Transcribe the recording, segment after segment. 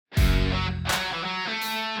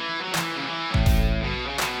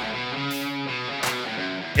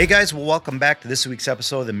Hey guys, well, welcome back to this week's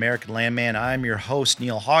episode of The American Landman. I'm your host,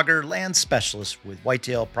 Neil Hogger, land specialist with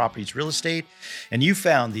Whitetail Properties Real Estate. And you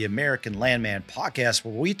found the American Landman podcast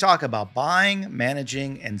where we talk about buying,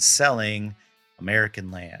 managing, and selling American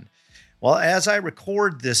land. Well, as I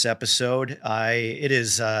record this episode, it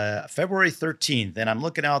is February 13th, and I'm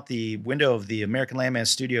looking out the window of the American Landman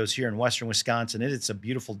Studios here in Western Wisconsin. It's a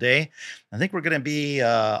beautiful day. I think we're going to be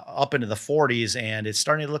up into the 40s, and it's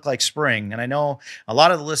starting to look like spring. And I know a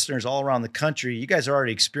lot of the listeners all around the country, you guys are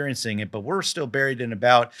already experiencing it, but we're still buried in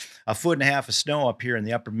about 1.5 feet of snow up here in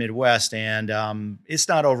the upper Midwest, and it's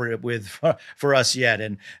not over with for us yet.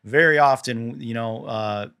 And very often,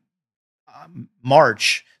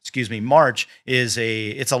 March is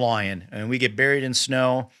it's a lion, and we get buried in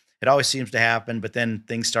snow. It always seems to happen, but then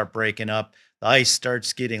things start breaking up. The ice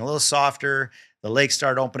starts getting a little softer. The lakes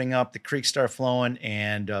start opening up. The creeks start flowing,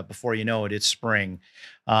 and before you know it, it's spring.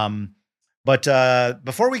 But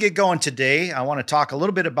before we get going today, I want to talk a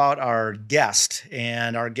little bit about our guest,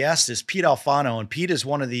 and our guest is Pete Alfano, and Pete is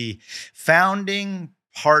one of the founding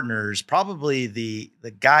partners, probably the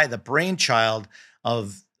brainchild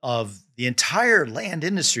of the entire land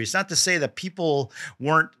industry. It's not to say that people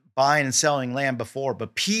weren't buying and selling land before,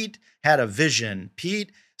 but Pete had a vision.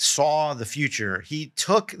 Pete saw the future. He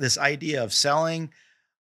took this idea of selling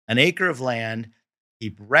an acre of land.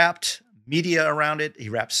 He wrapped media around it. He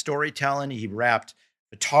wrapped storytelling. He wrapped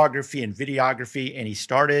photography and videography. And he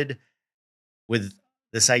started with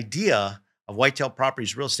this idea of Whitetail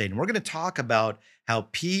Properties Real Estate. And we're going to talk about how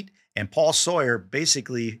Pete and Paul Sawyer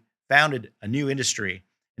basically founded a new industry.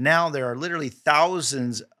 Now there are literally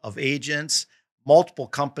thousands of agents, multiple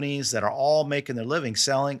companies that are all making their living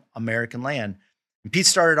selling American land. And Pete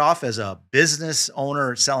started off as a business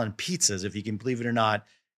owner selling pizzas, if you can believe it or not,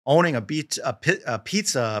 owning a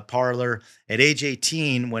pizza parlor at age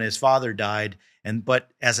 18 when his father died. But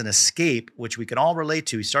as an escape, which we can all relate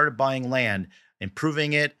to, he started buying land,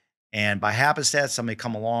 improving it. And by happenstance, somebody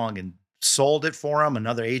come along and sold it for him.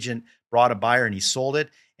 Another agent brought a buyer and he sold it.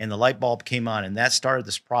 And the light bulb came on, and that started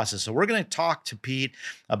this process. So we're going to talk to Pete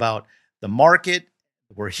about the market,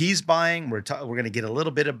 where he's buying. We're going to get a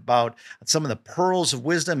little bit about some of the pearls of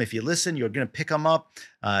wisdom. If you listen, you're going to pick them up,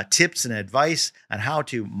 tips and advice on how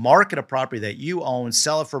to market a property that you own,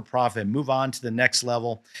 sell it for profit, move on to the next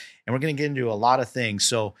level. And we're going to get into a lot of things.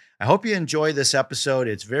 So I hope you enjoy this episode.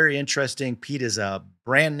 It's very interesting. Pete is a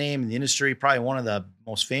brand name in the industry, probably one of the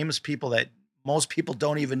most famous people that most people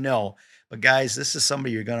don't even know. But guys, this is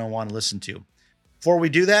somebody you're going to want to listen to. Before we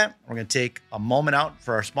do that, we're going to take a moment out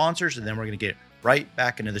for our sponsors, and then we're going to get right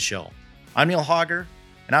back into the show. I'm Neil Hogger,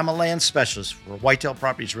 and I'm a land specialist for Whitetail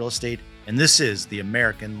Properties Real Estate, and this is the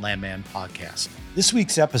American Landman Podcast. This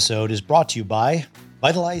week's episode is brought to you by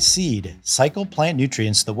Vitalize Seed. Cycle plant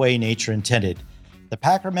nutrients the way nature intended. The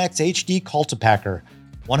PackerMax HD Cultipacker.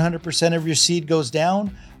 100% of your seed goes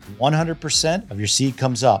down, 100% of your seed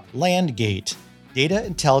comes up. Landgate. Data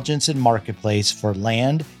intelligence and marketplace for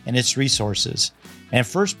land and its resources. And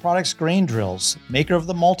First Products Grain Drills, maker of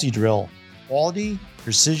the multi-drill. Quality,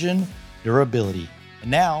 precision, durability.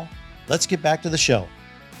 And now, let's get back to the show.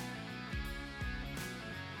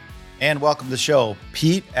 And welcome to the show,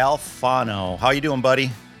 Pete Alfano. How you doing, buddy?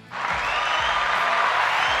 Hey,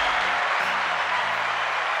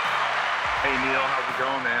 Neil. How's it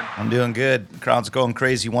going, man? I'm doing good. Crowd's going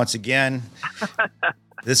crazy once again.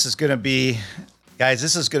 This is going to be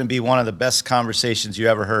one of the best conversations you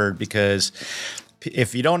ever heard, because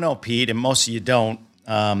if you don't know Pete, and most of you don't,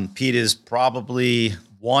 Pete is probably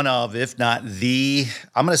one of, if not the,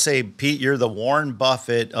 I'm going to say, Pete, you're the Warren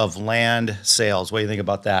Buffett of land sales. What do you think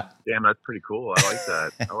about that? Damn, that's pretty cool. I like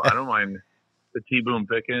that. I don't mind the T. Boone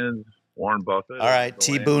Pickens, Warren Buffett. All right,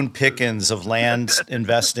 T. Boone Pickens of land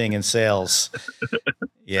investing and sales.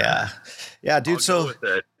 Yeah, dude. So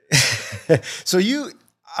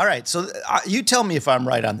all right. So you tell me if I'm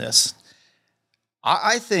right on this.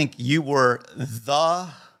 I think you were the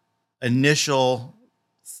initial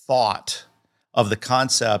thought of the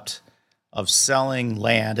concept of selling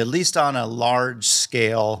land, at least on a large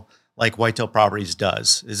scale, like Whitetail Properties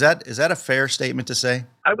does. Is that a fair statement to say?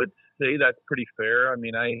 I would say that's pretty fair. I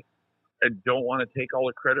mean, I don't want to take all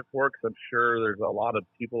the credit for it, because I'm sure there's a lot of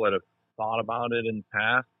people that have thought about it in the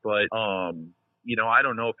past, but I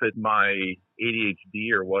don't know if it's my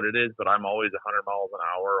ADHD or what it is, but I'm always 100 miles an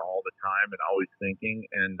hour all the time and always thinking.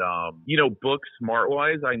 And, book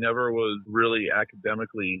smart-wise, I never was really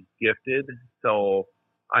academically gifted. So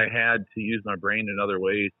I had to use my brain in other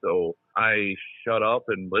ways. So I shut up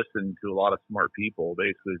and listened to a lot of smart people,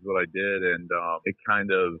 basically is what I did. And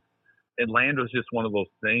and land was just one of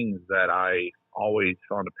those things that I always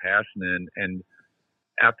found a passion in. And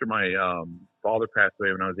after my father passed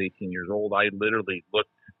away when I was 18 years old, I literally looked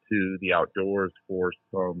to the outdoors for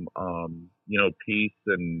some, peace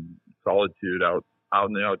and solitude out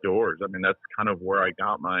in the outdoors. I mean, that's kind of where I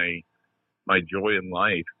got my joy in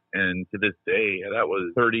life. And to this day, that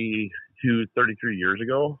was 32, 33 years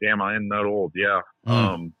ago. Damn, I am that old. Yeah.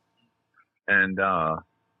 Mm.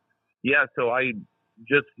 So I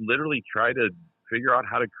just literally try to figure out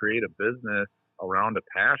how to create a business around a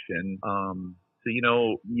passion. So,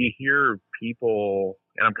 you hear people,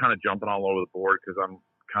 and I'm kind of jumping all over the board because I'm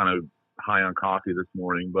kind of high on coffee this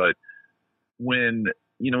morning, but when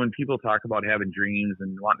people talk about having dreams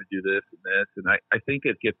and wanting to do this and this, and I think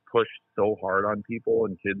it gets pushed so hard on people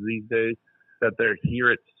and kids these days that they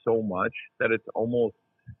hear it so much that it's almost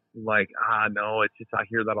like, no, it's just, I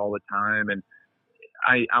hear that all the time. And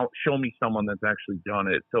I'll show me someone that's actually done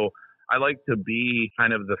it. So I like to be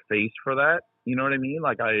kind of the face for that. You know what I mean?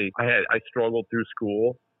 Like I struggled through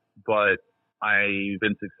school, but I've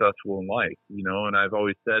been successful in life, and I've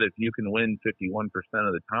always said, if you can win 51%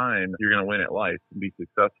 of the time, you're going to win at life and be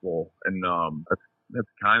successful. And that's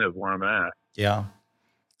kind of where I'm at. Yeah.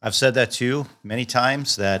 I've said that too many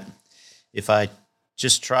times, that if I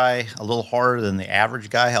just try a little harder than the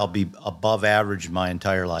average guy, I'll be above average my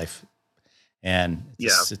entire life. And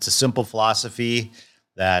it's a simple philosophy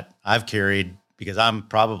that I've carried because I'm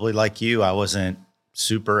probably like you. I wasn't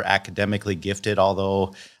super academically gifted,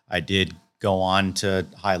 although I did go on to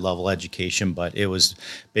high level education, but it was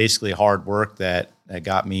basically hard work that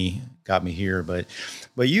got me here. But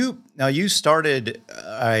you started,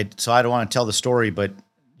 so I don't want to tell the story, but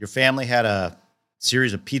your family had a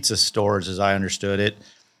series of pizza stores, as I understood it.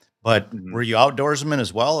 But were you outdoorsmen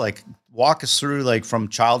as well? Like, walk us through, like, from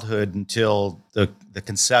childhood until the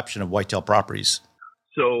conception of Whitetail Properties.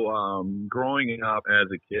 So, growing up as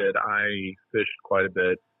a kid, I fished quite a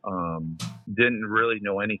bit. Didn't really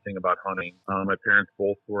know anything about hunting. My parents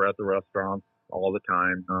both were at the restaurants all the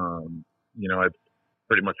time. I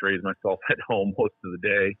pretty much raised myself at home most of the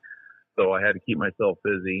day, so I had to keep myself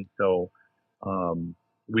busy. So,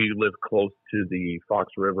 we lived close to the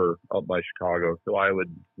Fox River up by Chicago. So I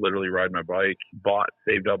would literally ride my bike,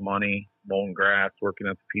 saved up money, mowing grass, working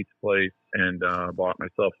at the pizza place, and bought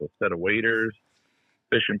myself a set of waders,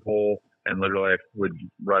 fishing pole, and literally I would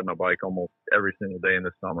ride my bike almost every single day in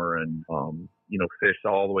the summer and, fish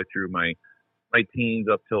all the way through my teens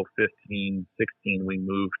up till 15, 16. We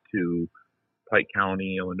moved to Pike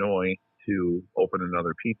County, Illinois, to open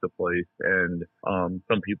another pizza place. And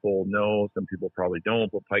some people know, some people probably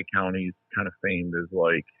don't, but Pike County is kind of famed as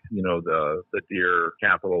like, the deer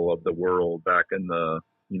capital of the world back in the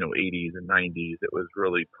 80s and 90s. It was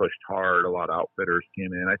really pushed hard. A lot of outfitters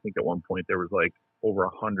came in. I think at one point there was like over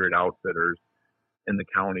 100 outfitters in the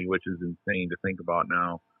county, which is insane to think about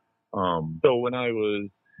now. So when I was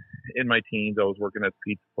in my teens, I was working at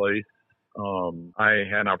the pizza place. I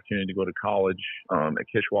had an opportunity to go to college at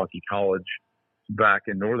Kishwaukee College back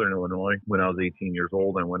in Northern Illinois when I was 18 years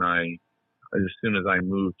old. And as soon as I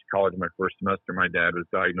moved to college my first semester, my dad was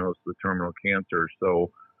diagnosed with terminal cancer.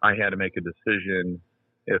 So I had to make a decision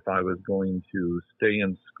if I was going to stay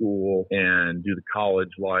in school and do the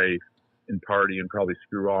college life and party and probably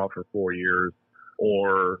screw off for 4 years,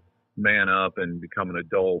 or man up and become an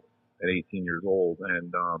adult at 18 years old.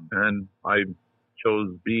 And I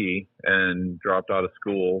chose B and dropped out of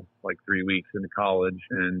school like 3 weeks into college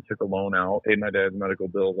and took a loan out, paid my dad's medical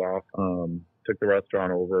bills off, took the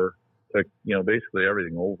restaurant over, took, basically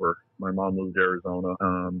everything over. My mom moved to Arizona,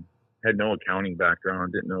 had no accounting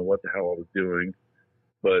background, didn't know what the hell I was doing,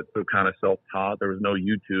 but so kind of self-taught. There was no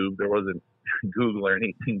YouTube. There wasn't Google or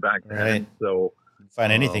anything back then. Right. So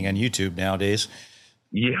find anything on YouTube nowadays.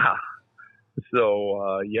 Yeah.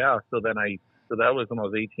 So that was when I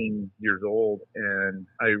was 18 years old. And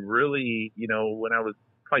I really, when I was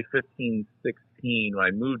probably 15, 16, when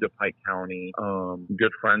I moved to Pike County,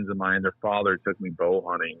 good friends of mine, their father took me bow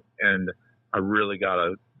hunting, and I really got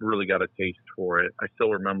a taste for it. I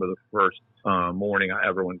still remember the first morning I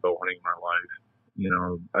ever went bow hunting in my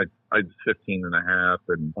life. I was 15 and a half,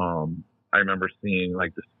 and I remember seeing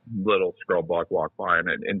like this little scrub buck walk by,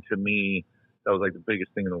 and to me, that was like the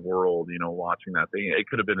biggest thing in the world, watching that thing. It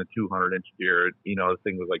could have been a 200-inch deer. The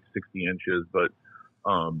thing was like 60 inches, but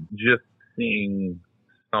just seeing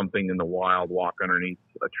something in the wild walk underneath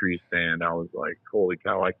a tree stand, I was like, holy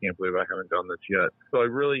cow, I can't believe I haven't done this yet. So I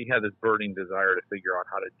really had this burning desire to figure out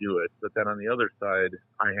how to do it. But then on the other side,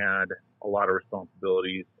 I had a lot of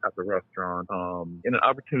responsibilities at the restaurant. And an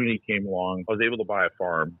opportunity came along. I was able to buy a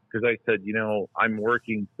farm because I said, I'm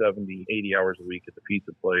working 70, 80 hours a week at the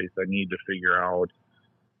pizza place. I need to figure out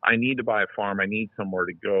I need to buy a farm. I need somewhere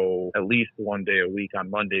to go at least one day a week on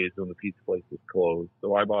Mondays when the pizza place is closed.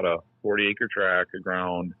 So I bought a 40-acre tract of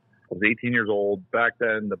ground. I was 18 years old. Back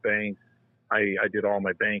then, the banks, I did all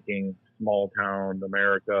my banking, small town,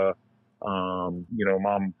 America, mom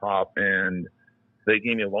and pop, and they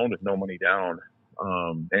gave me a loan with no money down,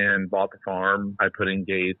 and bought the farm. I put in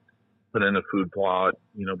gates, put in a food plot,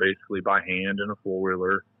 basically by hand in a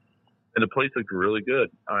four-wheeler. And the place looked really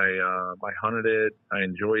good. I hunted it. I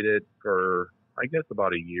enjoyed it for, I guess,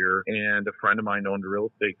 about a year. And a friend of mine owned a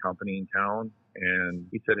real estate company in town. And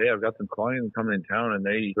he said, hey, I've got some clients coming in town and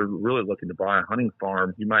they're really looking to buy a hunting farm.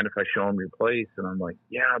 Do you mind if I show them your place? And I'm like,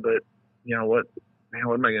 yeah, but you know what? Man,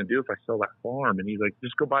 what am I going to do if I sell that farm? And he's like,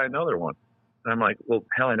 just go buy another one. And I'm like, well,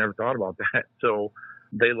 hell, I never thought about that. So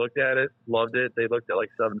they looked at it, loved it. They looked at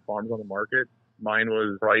like 7 farms on the market. Mine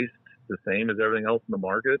was priced the same as everything else in the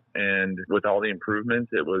market, and with all the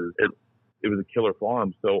improvements, it was a killer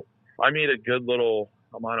farm. So I made a good little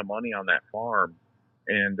amount of money on that farm,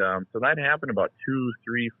 and so that happened about 2,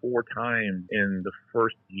 3, 4 times in the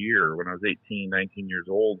first year when I was 18, 19 years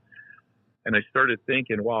old. And I started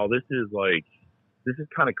thinking, wow, this is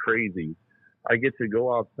kind of crazy. I get to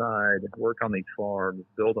go outside, work on these farms,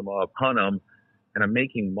 build them up, hunt them, and I'm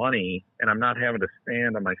making money, and I'm not having to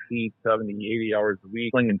stand on my feet 70, 80 hours a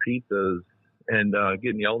week slinging pizzas and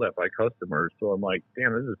getting yelled at by customers. So I'm like,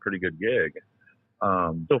 damn, this is a pretty good gig.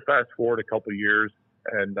 So fast forward a couple of years,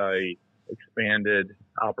 and I expanded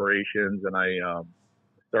operations, and I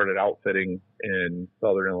started outfitting in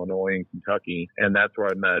Southern Illinois and Kentucky, and that's where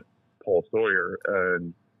I met Paul Sawyer.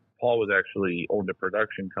 And Paul was actually owned a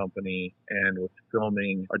production company and was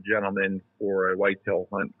filming a gentleman for a whitetail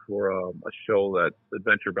hunt for a show that's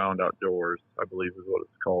Adventure Bound Outdoors, I believe is what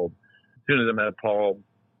it's called. As soon as I met Paul,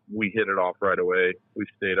 we hit it off right away. We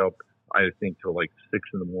stayed up, I think, till like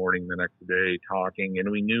 6 in the morning the next day talking,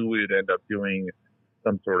 and we knew we would end up doing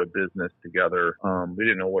some sort of business together. We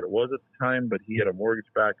didn't know what it was at the time, but he had a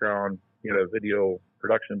mortgage background. He had a video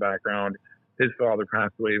production background. His father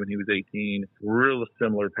passed away when he was 18. Real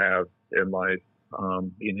similar paths in life.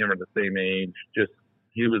 Me and him are the same age. Just,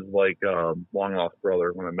 he was like a long lost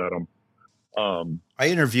brother when I met him. I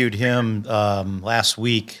interviewed him last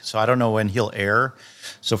week, so I don't know when he'll air.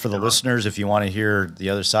 So for the listeners, if you want to hear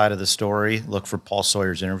the other side of the story, look for Paul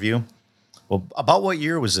Sawyer's interview. Well, about what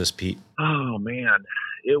year was this, Pete? Oh, man.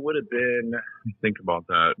 It would have been, think about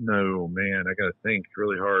that. No, man, I got to think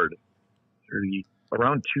really hard.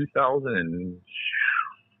 Around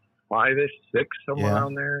 2005-ish, 6, somewhere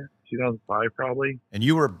around there. 2005 probably. And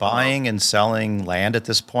you were buying and selling land at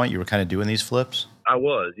this point? You were kind of doing these flips? I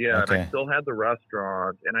was, yeah. Okay. And I still had the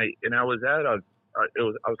restaurant, and I was at I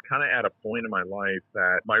was kind of at a point in my life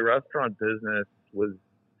that my restaurant business was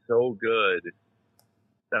so good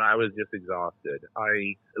that I was just exhausted.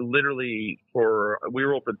 I literally, we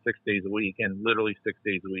were open 6 days a week, and literally 6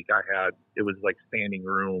 days a week it was like standing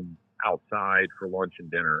room outside for lunch and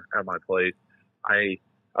dinner at my place. I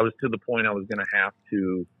was to the point I was going to have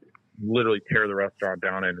to literally tear the restaurant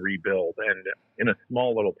down and rebuild. And in a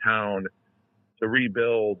small little town, to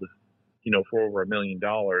rebuild, for over $1 million,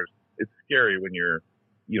 it's scary when you're,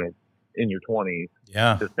 in your 20s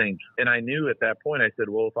to think. And I knew at that point, I said,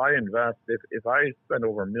 well, if I invest, if I spend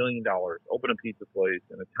over $1 million, open a pizza place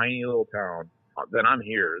in a tiny little town, then I'm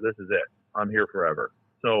here. This is it. I'm here forever.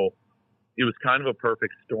 So it was kind of a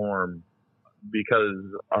perfect storm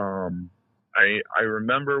because I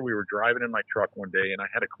remember we were driving in my truck one day and I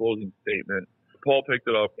had a closing statement. Paul picked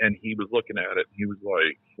it up and he was looking at it. He was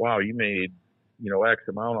like, wow, you made, X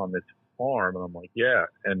amount on this farm. And I'm like, yeah.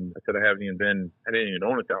 And I said, I didn't even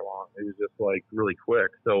own it that long. It was just like really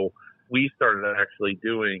quick. So we started actually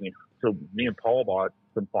so me and Paul bought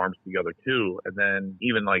some farms together too. And then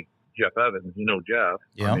even like Jeff Evans, Jeff,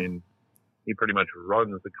 yeah. I mean, he pretty much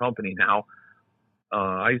runs the company now.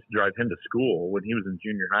 I used to drive him to school when he was in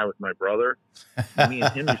junior high with my brother. Me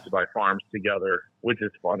and him used to buy farms together, which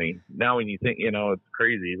is funny. Now when you think, it's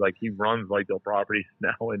crazy. Like he runs Whitetail Properties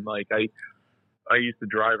now. And like I used to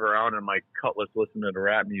drive around in my Cutlass listening to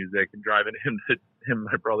rap music and driving him and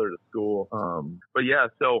my brother to school. But yeah,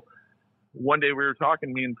 so one day we were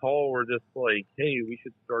talking, me and Paul were just like, hey, we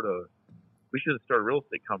should start a real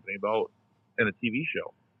estate company and a TV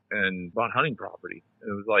show and about hunting property.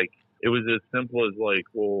 And it was as simple as like,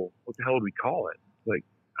 well, what the hell would we call it? Like,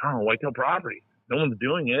 I don't know, Whitetail Property. No one's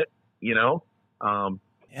doing it,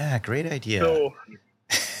 Yeah, great idea. So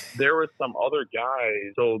there were some other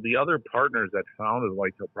guys. So the other partners that founded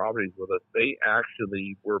Whitetail Properties with us, they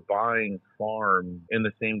actually were buying farms in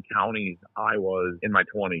the same counties I was in my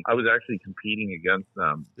 20s. I was actually competing against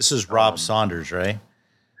them. This is Rob Saunders, right?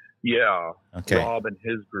 Yeah, Okay. Rob and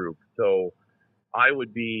his group. So I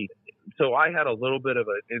would be, so I had a little bit of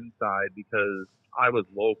an inside because I was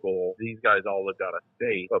local. These guys all lived out of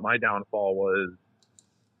state, but my downfall was,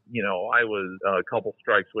 I was a couple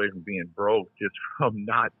strikes away from being broke just from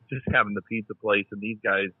not just having the pizza place. And these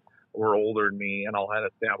guys were older than me and all had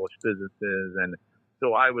established businesses. And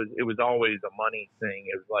so it was always a money thing.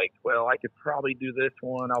 It was like, well, I could probably do this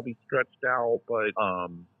one. I'll be stretched out, but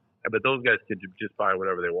those guys could just buy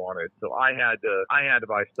whatever they wanted. So I had to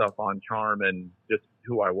buy stuff on charm and just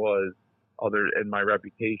who I was, and my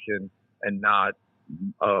reputation, and not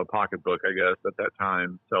a pocketbook, I guess, at that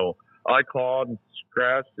time. So I clawed and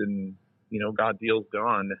scratched and, got deals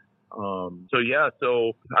done.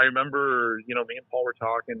 So I remember, me and Paul were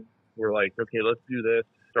talking. We're like, okay, let's do this,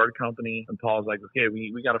 start a company. And Paul's like, okay,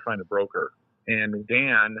 we got to find a broker. And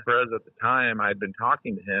Dan Perez at the time, I'd been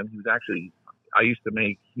talking to him. He used to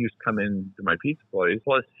come in to my pizza place.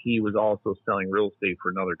 Plus he was also selling real estate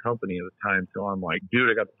for another company at the time. So I'm like, dude,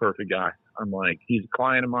 I got the perfect guy. I'm like, he's a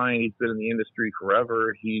client of mine. He's been in the industry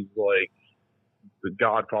forever. He's like the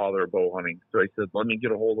godfather of bow hunting. So I said, let me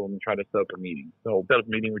get a hold of him and try to set up a meeting. So set up a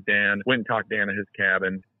meeting with Dan, went and talked to Dan at his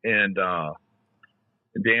cabin. And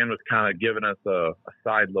Dan was kind of giving us a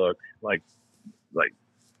side look, like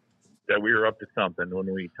that we were up to something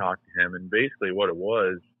when we talked to him. And basically what it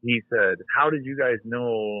was, he said, how did you guys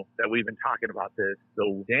know that we've been talking about this?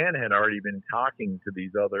 So Dan had already been talking to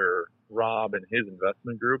these other, Rob and his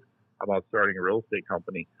investment group, about starting a real estate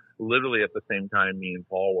company, literally at the same time me and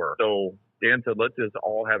Paul were. So Dan said, let's just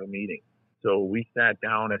all have a meeting. So we sat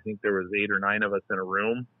down. I think there was 8 or 9 of us in a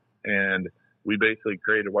room, and we basically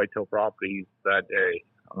created Whitetail Properties that day.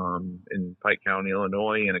 In Pike County,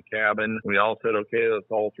 Illinois, in a cabin. We all said, okay, let's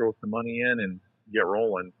all throw some money in and get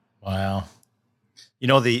rolling. Wow. Is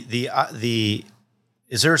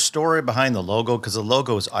there a story behind the logo? Because the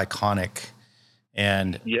logo is iconic.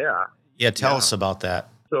 And tell us about that.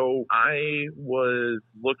 So I was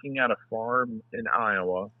looking at a farm in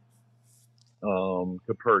Iowa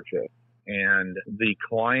to purchase, and the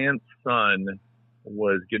client's son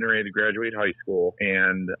was getting ready to graduate high school,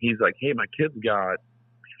 and he's like, hey, my kid's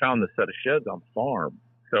found the set of sheds on the farm.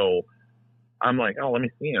 So I'm like, oh, let me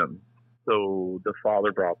see them. So the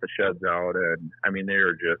father brought the sheds out, and I mean,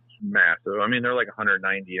 they're just massive. I mean, they're like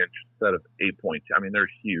 190-inch set of 8-point. I mean, they're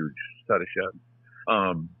huge set of sheds.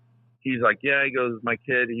 He's like, yeah, he goes, my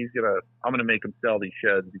kid, I'm going to make him sell these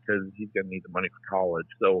sheds because he's going to need the money for college.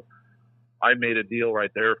 So I made a deal right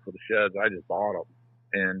there for the sheds. I just bought them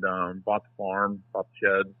and bought the farm, bought the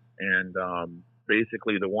sheds. And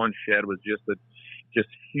basically the one shed was just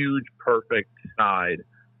huge, perfect side.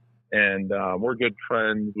 And we're good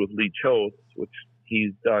friends with Lee Choate, which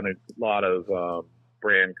he's done a lot of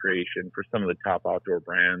brand creation for some of the top outdoor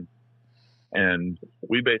brands. And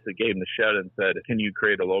we basically gave him the shed and said, can you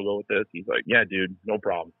create a logo with this? He's like, yeah, dude, no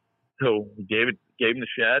problem. So we gave him the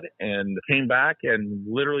shed and came back, and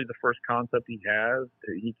literally the first concept he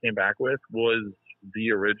came back with was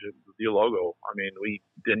the logo. I mean, we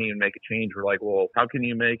didn't even make a change. We're like, well, how can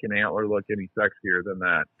you make an antler look any sexier than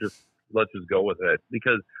that? Let's just go with it,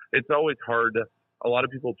 because it's always hard. A lot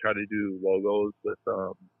of people try to do logos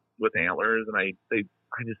with antlers, and I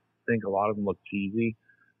just think a lot of them look cheesy.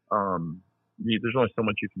 There's only so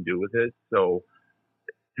much you can do with it. So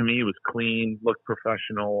to me, it was clean, looked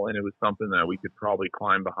professional, and it was something that we could probably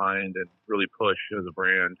climb behind and really push as a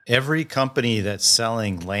brand. Every company that's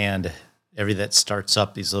selling land, that starts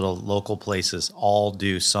up these little local places, all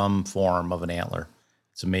do some form of an antler.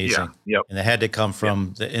 It's amazing. Yeah. Yep. And it had to come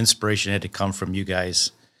from, the inspiration had to come from you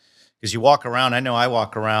guys. Because you walk around, I know I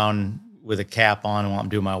walk around with a cap on while I'm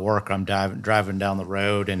doing my work. I'm driving down the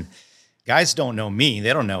road, and guys don't know me.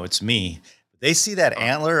 They don't know it's me. They see that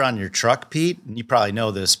antler on your truck, Pete, and you probably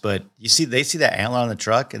know this, but they see that antler on the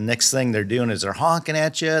truck, and next thing they're doing is they're honking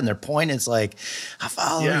at you and they're pointing. It's like, I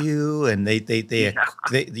follow you. And they,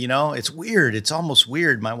 it's weird. It's almost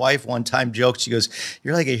weird. My wife one time joked, she goes,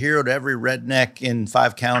 you're like a hero to every redneck in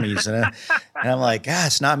 5 counties. And I'm like,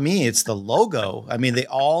 it's not me. It's the logo. I mean, they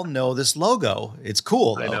all know this logo. It's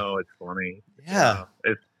cool, though. I know, it's funny. Yeah.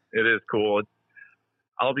 It is cool.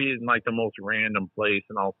 I'll be in like the most random place,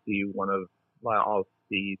 and I'll see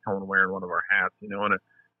someone wearing one of our hats, and our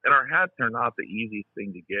hats are not the easiest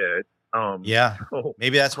thing to get. So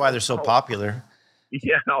maybe that's why they're so popular.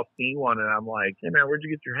 Yeah, I'll see one, and I'm like, hey man, where'd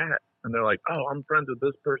you get your hat? And they're like, oh, I'm friends with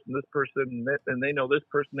this person, and they know this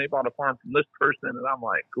person. They bought a farm from this person, and I'm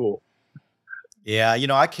like, cool. Yeah,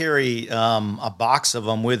 I carry a box of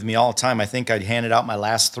them with me all the time. I think I handed out my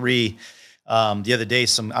last 3 The other day,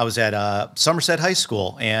 I was at Somerset High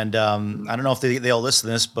School, and I don't know if they'll listen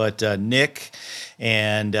to this, but Nick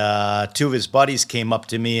and two of his buddies came up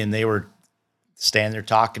to me, and they were standing there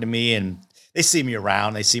talking to me, and they see me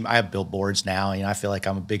around. I have billboards now. I feel like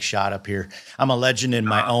I'm a big shot up here. I'm a legend in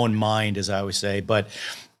my own mind, as I always say. But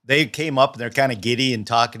they came up and they're kind of giddy and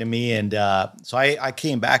talking to me, and so I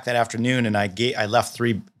came back that afternoon, and I left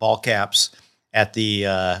 3 ball caps at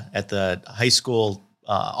the high school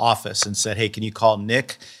office and said, "Hey, can you call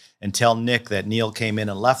Nick and tell Nick that Neil came in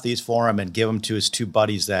and left these for him, and give them to his 2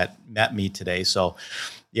 buddies that met me today." So,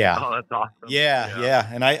 yeah. Oh, that's awesome. Yeah.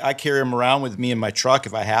 And I carry them around with me in my truck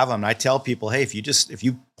if I have them. And I tell people, hey, if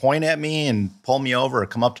you point at me and pull me over or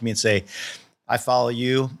come up to me and say, I follow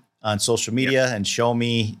you on social media and show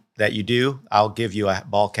me that you do, I'll give you a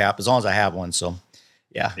ball cap as long as I have one. So,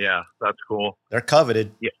 yeah. Yeah, that's cool. They're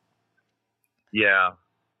coveted. Yeah.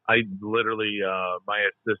 I literally, my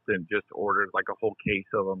assistant just ordered like a whole case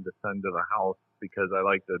of them to send to the house, because I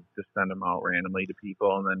like to just send them out randomly to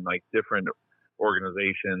people, and then like different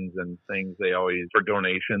organizations and things, they always, for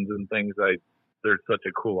donations and things, they're such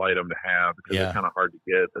a cool item to have, because they're kind of hard to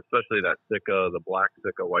get, especially that Sika, the black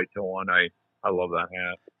Sika Whitetail one. I love that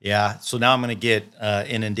hat. Yeah. So now I'm going to get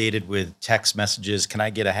inundated with text messages. Can I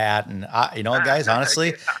get a hat? And guys,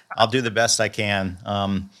 honestly, I'll do the best I can.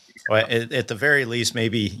 At the very least,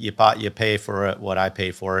 maybe you pay for it what I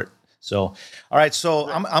pay for it. So, all right. So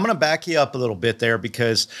I'm going to back you up a little bit there,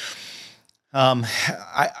 because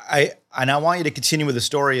I want you to continue with the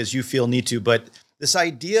story as you feel need to, but this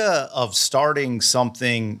idea of starting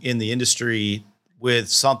something in the industry with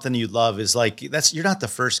something you love is like, you're not the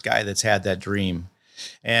first guy that's had that dream.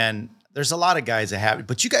 And there's a lot of guys that have it,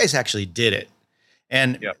 but you guys actually did it.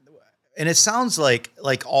 And it sounds like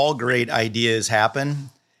all great ideas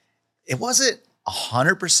happen. It wasn't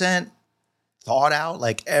 100% thought out,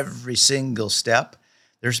 like every single step.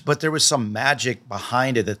 But there was some magic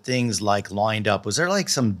behind it that things like lined up. Was there like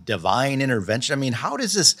some divine intervention? I mean, how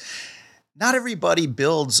does this? Not everybody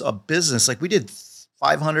builds a business. Like we did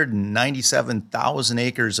 597,000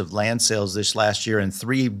 acres of land sales this last year and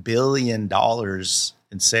 $3 billion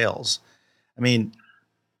in sales. I mean,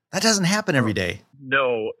 that doesn't happen every day.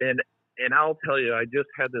 No. And I'll tell you, I just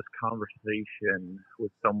had this conversation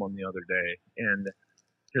with someone the other day, and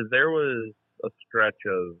because there was a stretch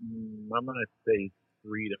of, I'm going to say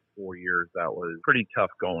 3 to 4 years that was pretty tough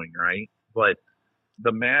going, right? But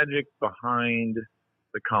the magic behind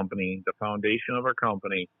the company, the foundation of our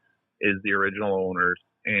company, is the original owners,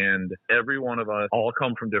 and every one of us all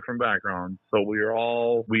come from different backgrounds. So we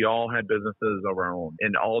all had businesses of our own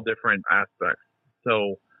in all different aspects.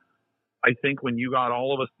 So I think when you got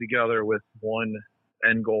all of us together with one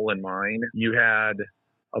end goal in mind, you had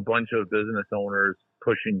a bunch of business owners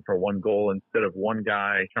pushing for one goal. Instead of one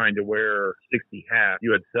guy trying to wear 60 hats,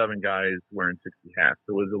 you had 7 guys wearing 60 hats.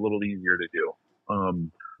 So it was a little easier to do.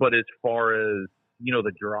 But as far as,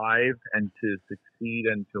 the drive and to succeed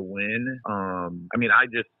and to win, I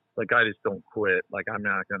just don't quit. Like I'm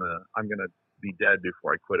going to be dead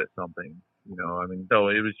before I quit at something, so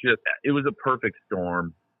it was a perfect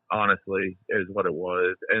storm, honestly, is what it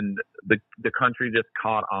was. And the country just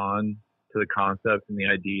caught on to the concept and the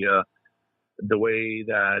idea, the way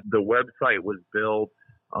that the website was built,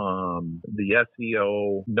 the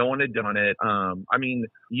SEO, no one had done it.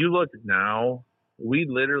 You look now, we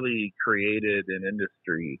literally created an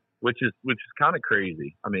industry, which is kind of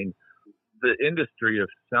crazy. I mean, the industry of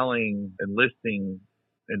selling and listing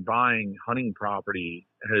and buying hunting property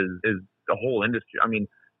is the whole industry. I mean,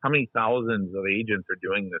 how many thousands of agents are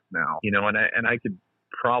doing this now? And I could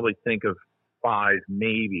probably think of 5,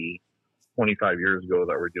 maybe 25 years ago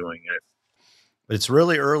that were doing it. But it's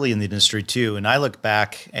really early in the industry too. And I look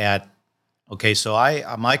back at, so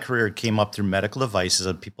my career came up through medical devices,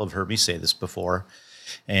 and people have heard me say this before,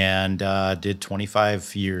 and did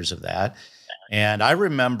 25 years of that. And I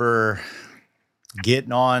remember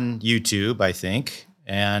getting on YouTube, I think,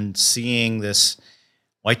 and seeing this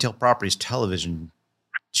Whitetail Properties television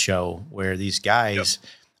show where these guys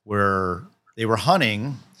were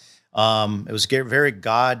hunting. It was very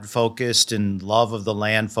God focused and love of the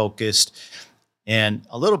land focused, and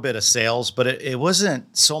a little bit of sales, but it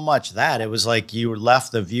wasn't so much that. It was like you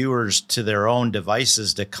left the viewers to their own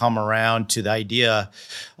devices to come around to the idea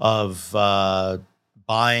of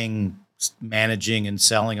buying, managing, and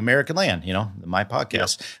selling American land, my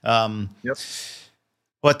podcast.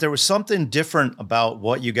 But there was something different about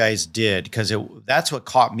what you guys did, because that's what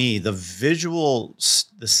caught me. The visual,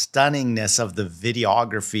 the stunningness of the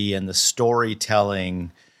videography and the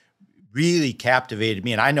storytelling really captivated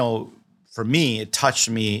me. And I know for me, it touched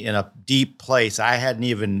me in a deep place I hadn't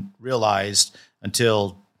even realized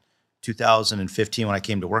until 2015 when I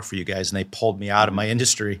came to work for you guys and they pulled me out of my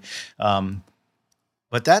industry.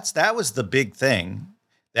 But that was the big thing,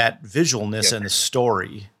 that visualness and the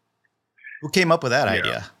story. Who came up with that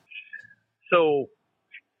idea? So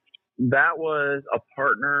that was a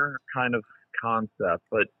partner kind of concept,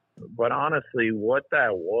 but honestly, what that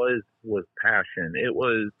was passion. It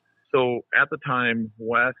was, so at the time,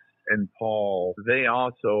 Wes and Paul, they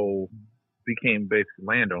also became basically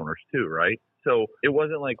landowners too, right? So it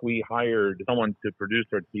wasn't like we hired someone to produce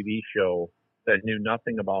our TV show that knew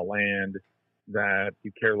nothing about land, that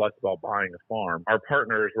you care less about buying a farm. Our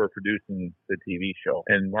partners were producing the TV show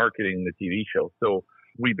and marketing the TV show. So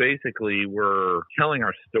we basically were telling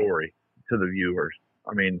our story to the viewers.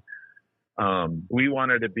 I mean, we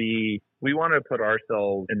wanted to put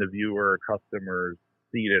ourselves in the viewer, customer's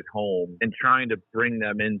seat at home and trying to bring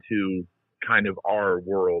them into kind of our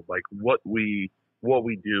world, like what we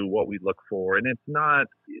do, what we look for. And it's not,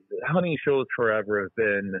 hunting shows forever have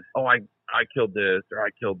been, oh, I killed this or I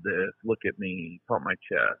killed this. Look at me, pump my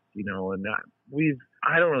chest, and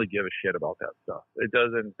I don't really give a shit about that stuff. It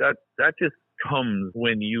doesn't, that just comes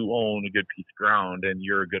when you own a good piece of ground and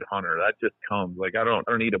you're a good hunter. That just comes. Like, I don't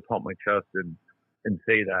need to pump my chest and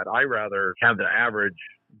say that. I rather have the average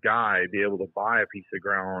guy be able to buy a piece of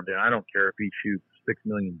ground, and I don't care if he shoots 6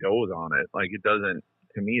 million does on it. Like, it doesn't,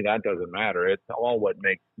 to me, that doesn't matter. It's all what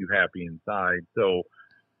makes you happy inside. So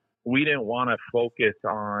we didn't want to focus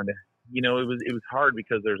on, it was hard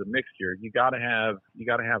because there's a mixture. You gotta have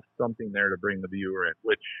something there to bring the viewer in,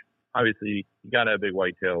 which obviously you gotta have big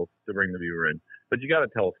whitetails to bring the viewer in, but you gotta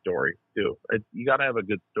tell a story too. You gotta have a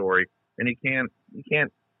good story, and you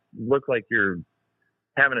can't look like you're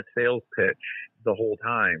having a sales pitch the whole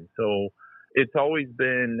time. So it's always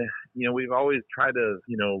been, we've always tried to,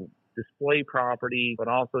 display property, but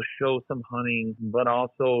also show some hunting, but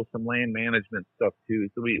also some land management stuff too.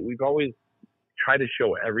 So we've always tried to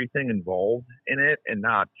show everything involved in it and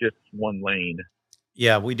not just one lane.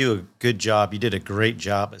 Yeah, we do a good job. You did a great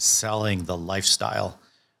job at selling the lifestyle,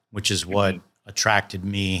 which is what attracted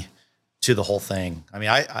me to the whole thing. I mean,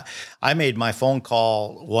 I made my phone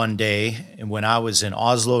call one day when I was in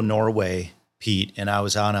Oslo, Norway, Pete, and I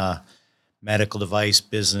was on a medical device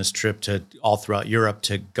business trip to all throughout Europe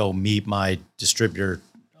to go meet my distributor,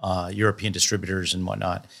 European distributors and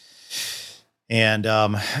whatnot. And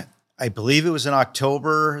I believe it was in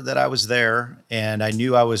October that I was there, and I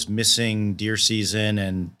knew I was missing deer season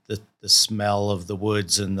and the smell of the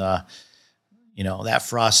woods and the, that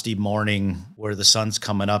frosty morning where the sun's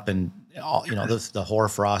coming up and the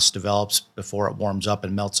hoarfrost develops before it warms up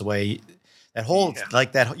and melts away. That whole,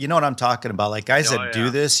 like that, you know what I'm talking about? Like guys that do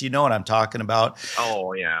this, you know what I'm talking about?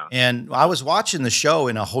 Oh, yeah. And I was watching the show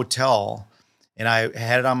in a hotel, and I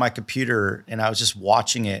had it on my computer, and I was just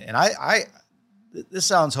watching it. And I this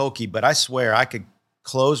sounds hokey, but I swear I could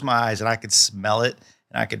close my eyes and I could smell it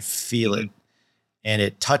and I could feel it. And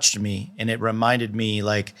it touched me, and it reminded me,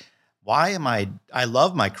 like, why am I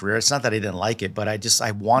love my career. It's not that I didn't like it, but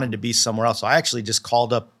I wanted to be somewhere else. So I actually just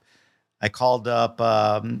called up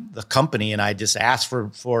the company, and I just asked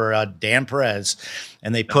for Dan Perez,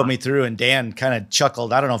 and they put me through, and Dan kind of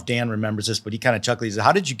chuckled. I don't know if Dan remembers this, but he kind of chuckled. He said,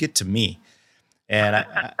 "How did you get to me?" And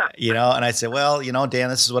and I said, "Well, Dan,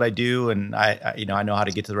 this is what I do. And I know how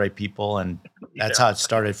to get to the right people." And that's how it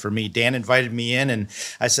started for me. Dan invited me in, and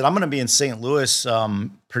I said, "I'm going to be in St. Louis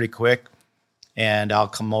pretty quick, and I'll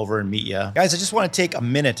come over and meet you." Guys, I just want to take a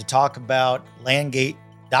minute to talk about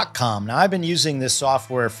Landgate.com. Now, I've been using this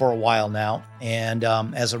software for a while now, and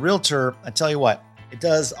as a realtor, I tell you what, it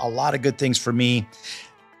does a lot of good things for me.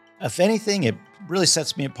 If anything, it really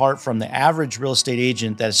sets me apart from the average real estate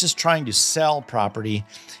agent that's just trying to sell property,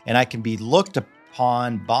 and I can be looked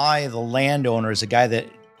upon by the landowner as a guy that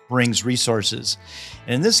brings resources.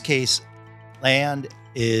 And in this case, land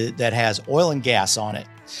that has oil and gas on it.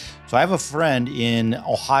 So I have a friend in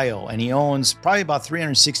Ohio, and he owns probably about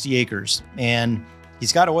 360 acres, and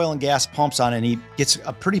he's got oil and gas pumps on it, and he gets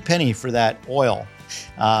a pretty penny for that oil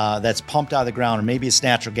that's pumped out of the ground, or maybe it's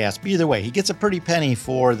natural gas. But either way, he gets a pretty penny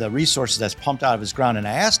for the resources that's pumped out of his ground. And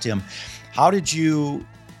I asked him, how did you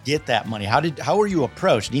get that money? How were you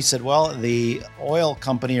approached? And he said, well, the oil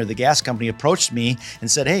company or the gas company approached me and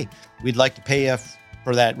said, hey, we'd like to pay you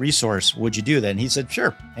for that resource. Would you do that? And he said,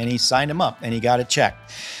 sure. And he signed him up, and he got a check.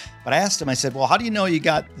 But I asked him, I said, well, how do you know you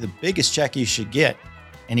got the biggest check you should get?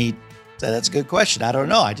 And he said, that's a good question. I don't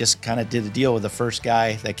know. I just kind of did a deal with the first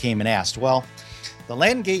guy that came and asked. Well, the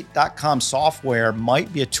Landgate.com software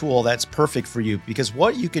might be a tool that's perfect for you, because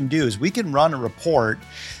what you can do is we can run a report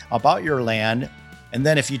about your land And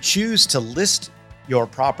then if you choose to list your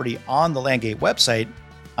property on the Landgate website,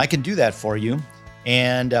 I can do that for you.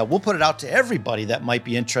 And we'll put it out to everybody that might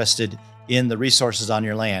be interested in the resources on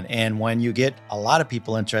your land. And when you get a lot of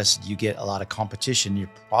people interested, you get a lot of competition.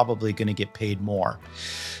 You're probably going to get paid more.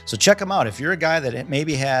 So check them out. If you're a guy that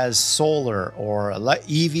maybe has solar or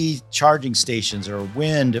EV charging stations or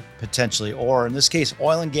wind potentially, or in this case,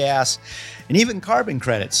 oil and gas, and even carbon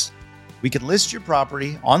credits, we can list your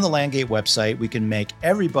property on the Landgate website. We can make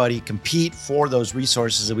everybody compete for those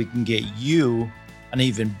resources, and we can get you an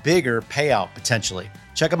even bigger payout potentially.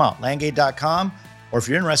 Check them out, landgate.com. Or if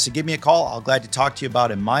you're interested, give me a call. I'll glad to talk to you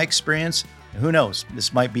about it. In my experience, and who knows,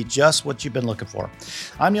 this might be just what you've been looking for.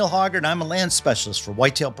 I'm Neil Hoggard, and I'm a land specialist for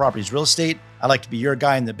Whitetail Properties Real Estate. I'd like to be your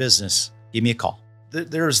guy in the business. Give me a call.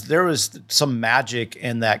 There was some magic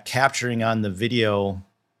in that capturing on the video.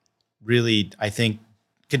 Really, I think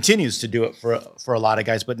continues to do it for a lot of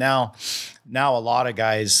guys. But now a lot of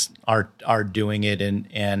guys are doing it,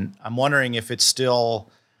 and I'm wondering if is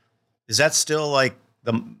that still like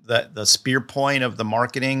the spear point of the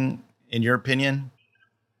marketing, in your opinion?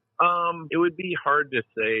 It would be hard to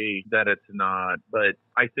say that it's not, but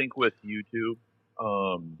I think with YouTube,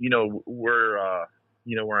 we're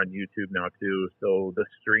on YouTube now too. So the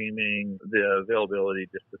streaming, the availability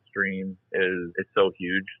just to stream is so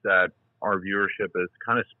huge that our viewership is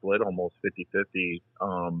kind of split almost 50-50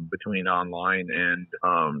 between online and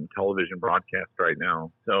television broadcast right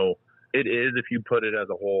now. So it is, if you put it as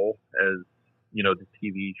a whole, as the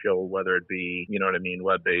TV show, whether it be,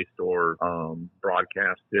 web-based or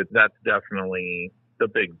broadcast, that's definitely the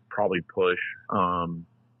big probably push.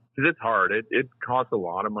 Because it's hard. It costs a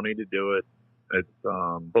lot of money to do it. It's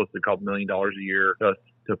close to $2 million a year just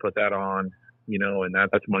to put that on, and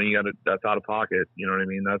that's money that's out of pocket. You know what I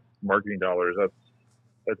mean? That's marketing dollars.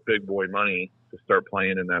 That's big boy money to start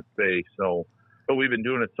playing in that space. So, but we've been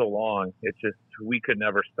doing it so long, it's just, we could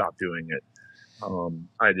never stop doing it.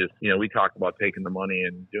 We talked about taking the money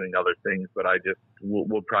and doing other things, but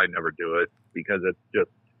we'll probably never do it because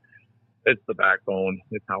it's the backbone.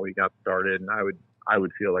 It's how we got started. And I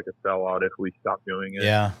would feel like a sellout if we stopped doing it.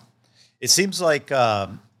 Yeah. It seems like,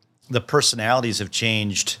 the personalities have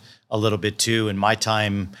changed a little bit too. In my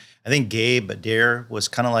time, I think Gabe Adair was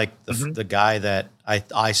kind of like the guy that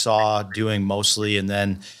I saw doing mostly. And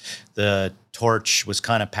then the torch was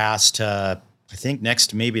kind of passed to, I think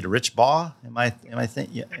next maybe to Rich Baugh.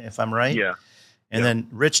 If I'm right? Yeah. And then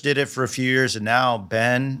Rich did it for a few years, and now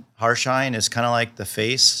Ben Harshine is kind of like the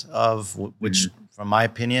face of which, from my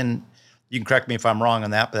opinion, you can correct me if I'm wrong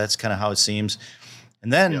on that, but that's kind of how it seems.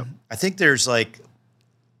 And then I think there's like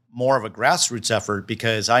more of a grassroots effort,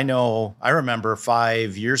 because I remember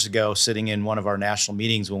 5 years ago sitting in one of our national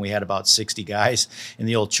meetings when we had about 60 guys in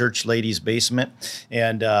the old church ladies' basement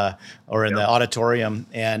and or in the auditorium,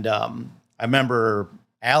 and I remember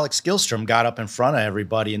Alex Gilstrom got up in front of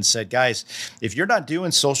everybody and said, guys, if you're not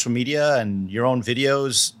doing social media and your own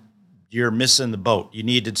videos, you're missing the boat. You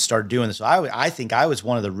need to start doing this. So I think I was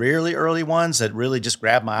one of the really early ones that really just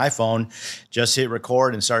grabbed my iPhone, just hit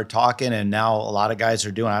record and started talking. And now a lot of guys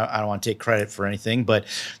are doing, I don't want to take credit for anything, but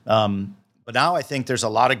now I think there's a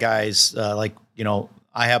lot of guys I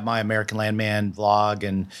have my American Landman vlog,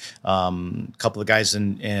 and a couple of guys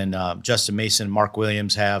in Justin Mason, Mark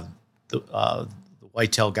Williams have the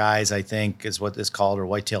Whitetail guys, I think is what it's called, or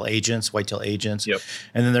Whitetail agents. Yep.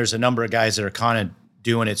 And then there's a number of guys that are kind of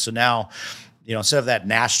doing it. So now, instead of that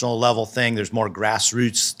national level thing, there's more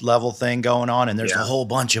grassroots level thing going on, and there's a whole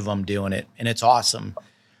bunch of them doing it, and it's awesome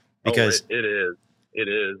because it is.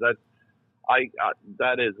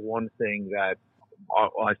 That is one thing that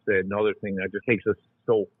I say. Another thing that just takes us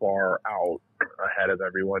so far out ahead of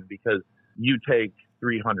everyone, because you take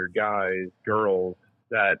 300 guys, girls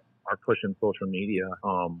that are pushing social media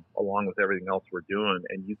along with everything else we're doing,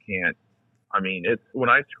 and you can't. It's when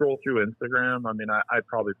I scroll through Instagram, I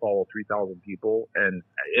probably follow 3,000 people, and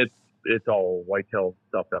it's all Whitetail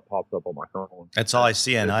stuff that pops up on my phone. That's all I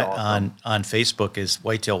see on Facebook is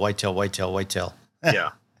Whitetail. Yeah.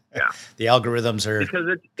 The algorithms are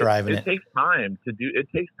driving it. It takes time to do. It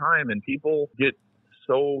takes time, and people get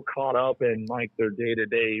so caught up in like their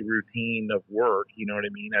day-to-day routine of work, you know what I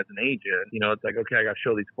mean? As an agent, it's like, okay, I got to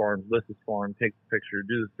show these farms, list this farm, take the picture,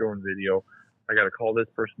 do this drone video. I got to call this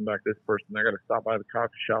person back, this person. I got to stop by the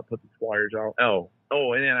coffee shop, put these flyers out. Oh,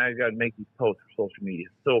 and then I got to make these posts for social media.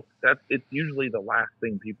 So it's usually the last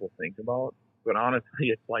thing people think about. But honestly,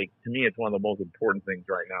 it's like, to me, it's one of the most important things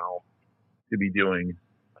right now to be doing.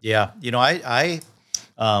 Yeah. I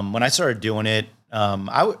when I started doing it,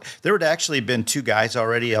 there had actually been two guys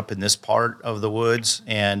already up in this part of the woods.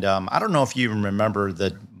 And I don't know if you even remember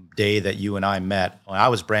the day that you and I met. When I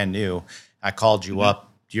was brand new, I called you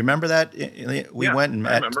up. Do you remember that? We Yeah, went and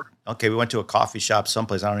I met. remember. Okay, we went to a coffee shop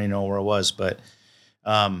someplace. I don't even know where it was, but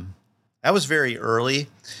that was very early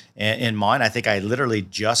in mine. I think I literally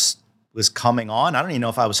just was coming on. I don't even know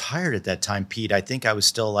if I was hired at that time, Pete. I think I was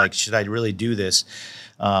still like, should I really do this?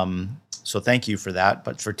 So thank you for that,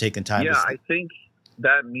 but for taking time. Yeah, I think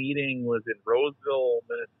that meeting was in Roseville,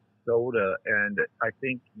 Minnesota, and I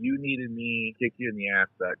think you needed me to kick you in the ass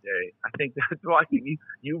that day. I think that's why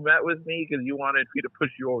you met with me, because you wanted me to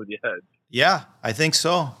push you over the edge. Yeah, I think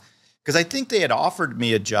so. Because I think they had offered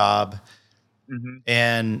me a job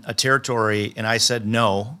and a territory, and I said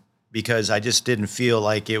no because I just didn't feel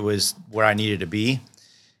like it was where I needed to be.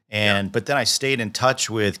 But then I stayed in touch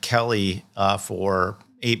with Kelly for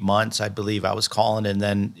 8 months, I believe. I was calling, and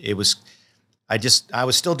then I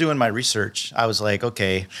was still doing my research. I was like,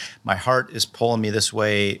 okay, my heart is pulling me this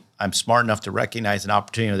way. I'm smart enough to recognize an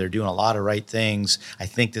opportunity. They're doing a lot of right things. I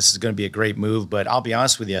think this is going to be a great move. But I'll be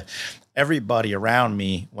honest with you, everybody around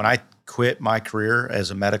me, when I quit my career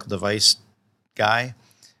as a medical device guy,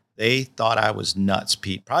 they thought I was nuts,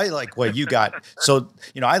 Pete. Probably like what you got. So,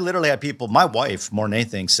 I literally had people, my wife more than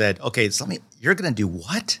anything said, okay, so you're going to do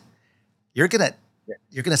what? You're going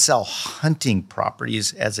to sell hunting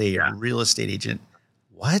properties as a real estate agent.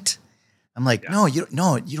 What? I'm like, no, you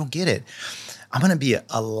don't get it. I'm going to be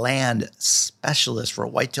a land specialist for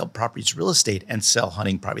whitetail properties, real estate, and sell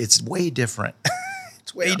hunting properties. It's way different.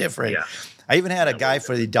 It's way different. Yeah. I even had a guy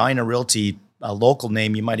for the Dinah Realty, a local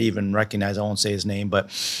name you might even recognize. I won't say his name,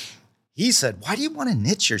 but he said, why do you want to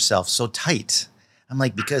niche yourself so tight? I'm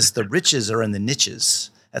like, because the riches are in the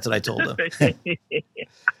niches. That's what I told him.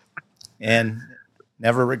 And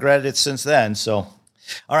never regretted it since then. So,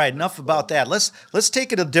 all right, enough about that. Let's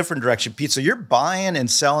take it a different direction, Pete. So you're buying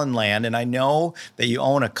and selling land, and I know that you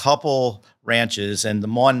own a couple ranches, and the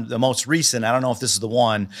most recent, I don't know if this is the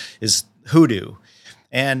one, is Hoodoo.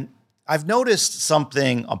 And I've noticed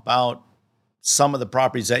something about some of the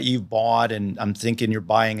properties that you've bought, and I'm thinking you're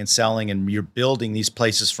buying and selling and you're building these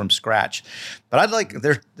places from scratch. But I'd like,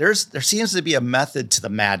 there seems to be a method to the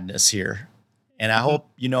madness here. And I hope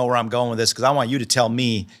you know where I'm going with this, because I want you to tell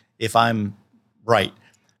me if I'm right.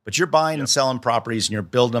 But you're buying and selling properties, and you're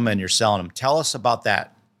building them and you're selling them. Tell us about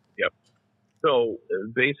that. Yep. So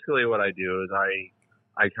basically what I do is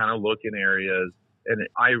I kind of look in areas, and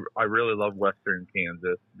I really love Western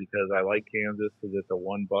Kansas, because I like Kansas because it's a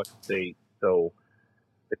one buck state. So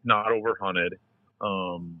it's not overhunted.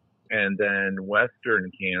 And then Western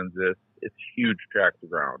Kansas, it's huge tracts of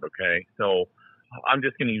ground. Okay. So I'm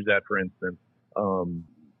just going to use that for instance.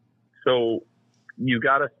 So you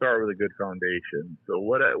got to start with a good foundation. So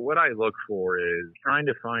what I look for is trying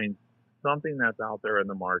to find something that's out there in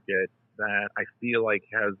the market that I feel like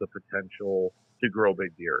has the potential to grow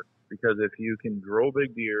big deer. Because if you can grow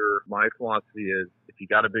big deer, my philosophy is if you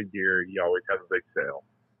got a big deer, you always have a big sale.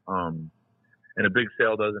 And a big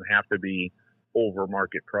sale doesn't have to be over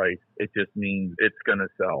market price. It just means it's going to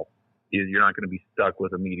sell. You're not going to be stuck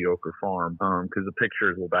with a mediocre farm, because the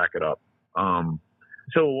pictures will back it up.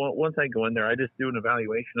 So once I go in there, I just do an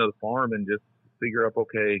evaluation of the farm and just figure up,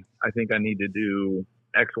 okay, I think I need to do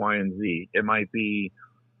X, Y, and Z. It might be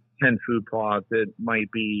 10 food plots. It might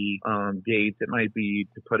be gates. It might be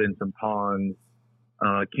to put in some ponds.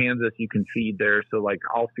 Kansas, you can feed there. So like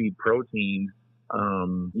I'll feed protein,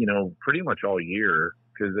 pretty much all year,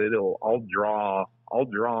 because I'll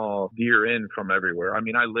draw deer in from everywhere. I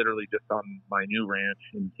mean, I literally just on my new ranch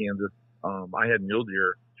in Kansas, I had mule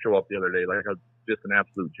deer show up the other day, like just an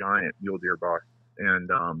absolute giant mule deer buck. And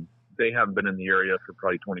they haven't been in the area for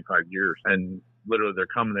probably 25 years. And literally they're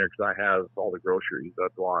coming there because I have all the groceries.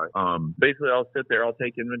 That's why. Basically, I'll sit there, I'll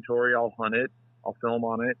take inventory, I'll hunt it, I'll film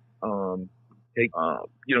on it,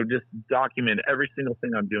 just document every single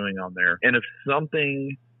thing I'm doing on there. And if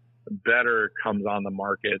something better comes on the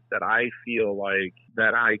market that I feel like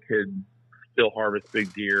that I could still harvest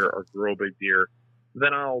big deer or grow big deer,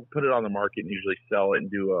 then I'll put it on the market and usually sell it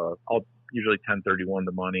and I'll usually 1031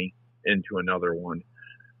 the money into another one.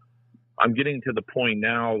 I'm getting to the point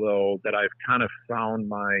now though that I've kind of found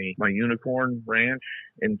my unicorn ranch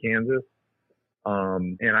in Kansas.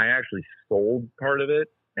 And I actually sold part of it,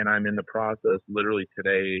 and I'm in the process literally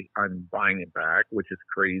today. I'm buying it back, which is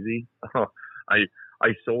crazy.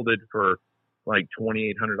 I sold it for like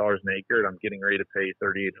 $2,800 an acre, and I'm getting ready to pay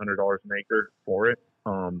 $3,800 an acre for it.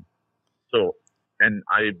 And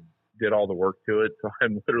I did all the work to it. So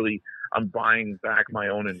I'm buying back my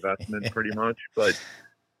own investment pretty much, but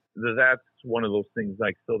that's one of those things.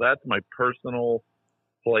 Like, so that's my personal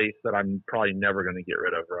place that I'm probably never going to get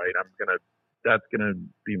rid of. Right. I'm going to that's going to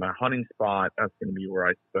be my hunting spot. That's going to be where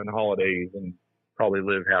I spend holidays and probably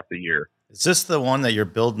live half the year. Is this the one that you're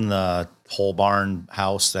building the whole barn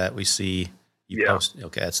house that we see you post?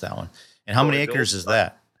 Okay, that's that one. And how many acres is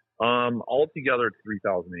that? Altogether it's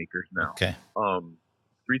 3,000 acres now. Okay.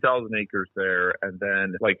 3,000 acres there. And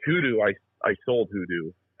then like Hoodoo, I sold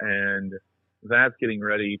Hoodoo, and that's getting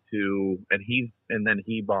ready to, and then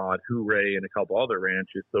he bought Hooray and a couple other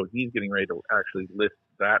ranches. So he's getting ready to actually list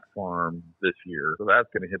that farm this year. So that's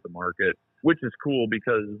going to hit the market, which is cool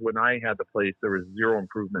because when I had the place, there was 0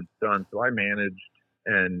 improvements done. So I managed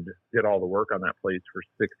and did all the work on that place for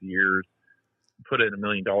 6 years, put in $1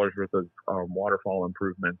 million worth of waterfall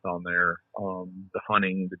improvements on there. The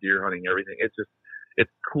hunting, the deer hunting, everything.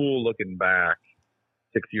 It's cool looking back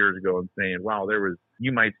 6 years ago and saying, wow,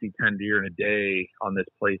 you might see 10 deer in a day on this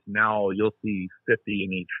place. Now you'll see 50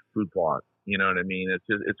 in each food plot. You know what I mean?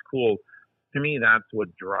 It's cool. To me, that's what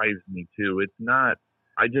drives me too. It's not,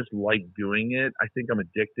 I just like doing it. I think I'm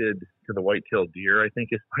addicted to the whitetail deer, I think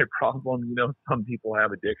is my problem. You know, some people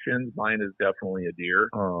have addictions. Mine is definitely a deer.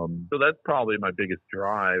 So that's probably my biggest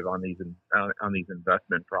drive on these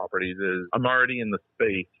investment properties is I'm already in the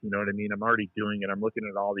space. You know what I mean? I'm already doing it. I'm looking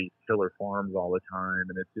at all these killer farms all the time,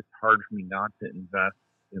 and it's just hard for me not to invest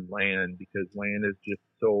in land because land is just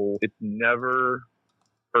it's never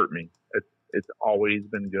hurt me. It's always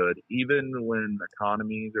been good. Even when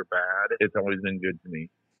economies are bad, it's always been good to me.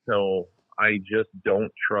 So I just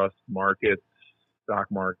don't trust markets, stock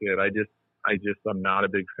market. I'm not a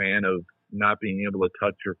big fan of not being able to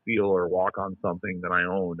touch or feel or walk on something that I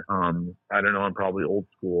own. I don't know. I'm probably old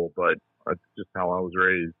school, but that's just how I was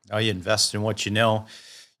raised. Oh, you invest in what you know.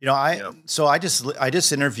 You know, So I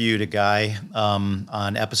just interviewed a guy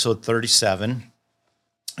on episode 37.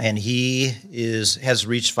 And he has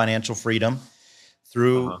reached financial freedom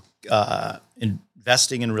through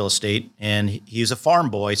investing in real estate. And he's a farm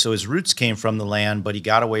boy, so his roots came from the land, but he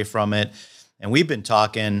got away from it. And we've been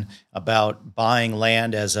talking about buying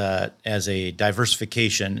land as a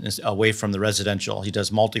diversification away from the residential. He does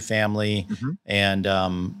multifamily and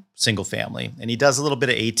single family, and he does a little bit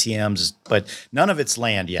of ATMs, but none of it's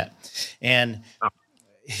land yet. And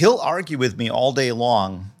he'll argue with me all day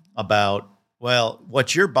long about, well,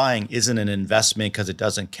 what you're buying isn't an investment because it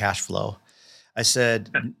doesn't cash flow. I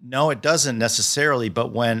said, no, it doesn't necessarily.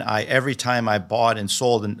 But every time I bought and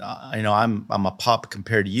sold, and I'm a pup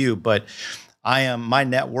compared to you, but my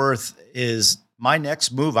net worth is my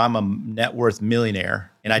next move. I'm a net worth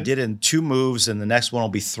millionaire, and I did it in 2 moves, and the next one will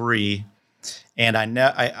be 3. And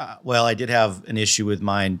I did have an issue with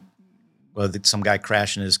mine. Well, some guy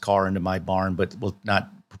crashing his car into my barn, but we'll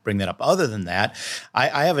not bring that up. Other than that,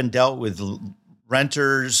 I haven't dealt with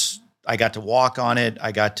renters. I got to walk on it.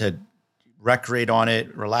 I got to recreate on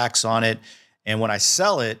it, relax on it. And when I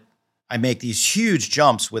sell it, I make these huge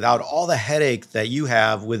jumps without all the headache that you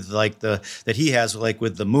have with that he has, like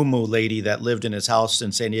with the moo lady that lived in his house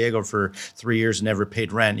in San Diego for 3 years and never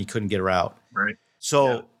paid rent. And he couldn't get her out. Right.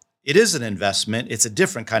 So it is an investment. It's a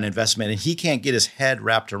different kind of investment, and he can't get his head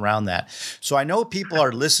wrapped around that. So I know people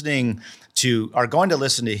are going to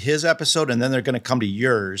listen to his episode, and then they're going to come to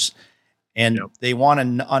yours, and they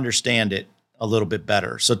want to understand it a little bit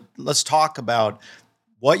better. So let's talk about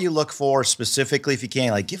what you look for specifically, if you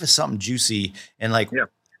can. Like, give us something juicy and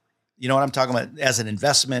you know what I'm talking about as an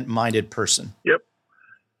investment-minded person. Yep.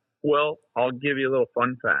 Well, I'll give you a little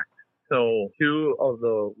fun fact. So 2 of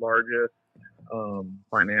the largest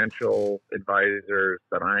financial advisors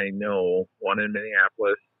that I know, one in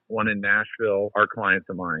Minneapolis, one in Nashville, are clients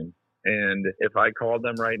of mine. And if I called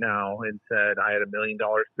them right now and said I had $1 million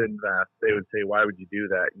to invest, they would say, why would you do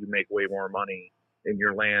that? You make way more money in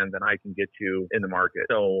your land than I can get you in the market.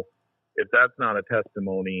 So if that's not a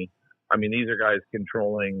testimony, I mean, these are guys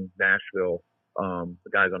controlling Nashville, the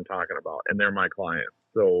guys I'm talking about, and they're my clients.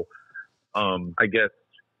 So I guess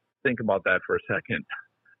think about that for a second.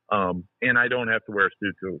 And I don't have to wear a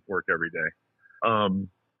suit to work every day.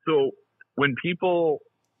 So when people,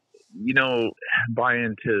 buy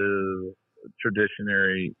into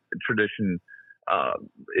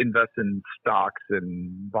invest in stocks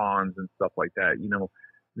and bonds and stuff like that,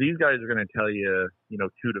 these guys are going to tell you, 2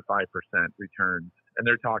 to 5% returns. And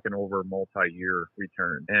they're talking over multi-year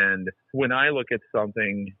return. And when I look at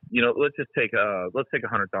something, let's take $100,000.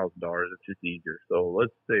 It's just easier. So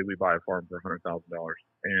let's say we buy a farm for $100,000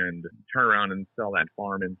 and turn around and sell that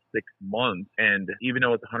farm in 6 months. And even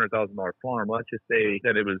though it's a $100,000 farm, let's just say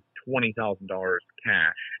that it was $20,000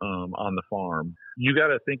 cash on the farm. You got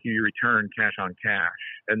to think of your return cash on cash.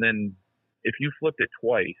 And then if you flipped it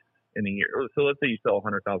twice in a year, so let's say you sell a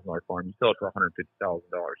 $100,000 farm, you sell it for $150,000.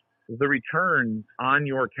 the returns on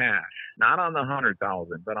your cash, not on the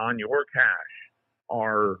 100,000, but on your cash,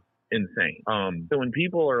 are insane. So when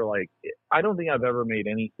people are like, I don't think I've ever made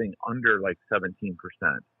anything under like 17%,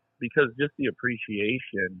 because just the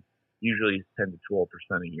appreciation usually is 10 to 12%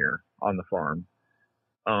 a year on the farm.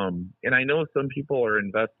 And I know some people are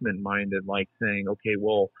investment minded, like saying, okay,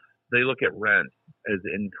 well, they look at rent as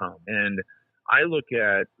income. And I look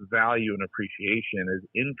at value and appreciation as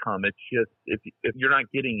income. It's just, if you're not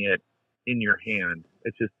getting it in your hand,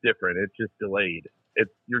 it's just different. It's just delayed.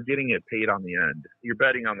 You're getting it paid on the end. You're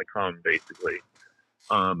betting on the come, basically.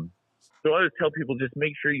 So I just tell people, just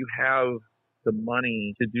make sure you have the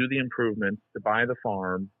money to do the improvements, to buy the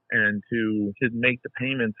farm, and to make the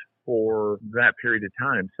payments for that period of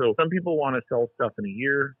time. So some people want to sell stuff in a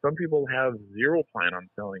year. Some people have zero plan on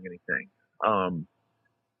selling anything.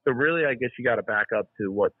 So really, I guess you got to back up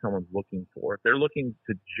to what someone's looking for. If they're looking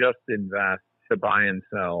to just invest, to buy and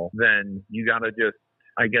sell, then you got to just,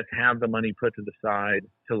 I guess, have the money put to the side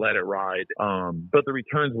to let it ride. But the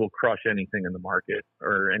returns will crush anything in the market,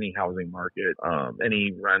 or any housing market,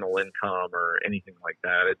 any rental income or anything like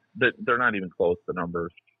that. They're not even close to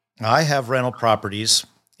numbers. I have rental properties,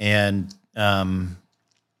 and I'm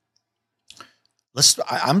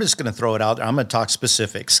just going to throw it out there. I'm going to talk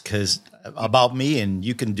specifics about me, and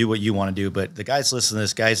you can do what you want to do. But the guys listening to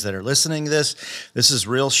this, guys that are listening to this is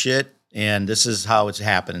real shit. And this is how it's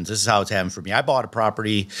happening. This is how it's happened for me. I bought a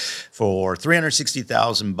property for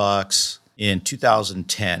 $360,000 in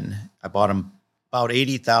 2010. I bought them about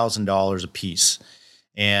 $80,000 a piece,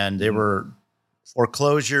 and they were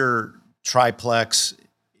foreclosure triplex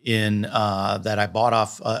in that I bought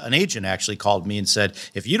off. An agent actually called me and said,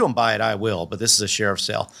 "If you don't buy it, I will." But this is a sheriff's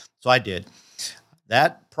sale, so I did.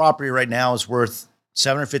 That property right now is worth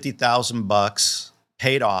 $750,000.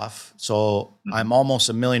 Paid off. So I'm almost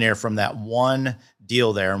a millionaire from that one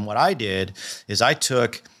deal there. And what I did is I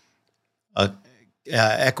took a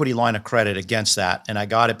equity line of credit against that, and I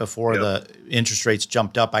got it before the interest rates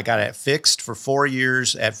jumped up. I got it fixed for 4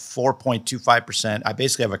 years at 4.25%. I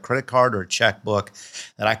basically have a credit card or a checkbook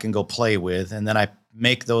that I can go play with, and then I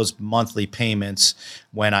make those monthly payments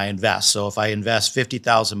when I invest. So if I invest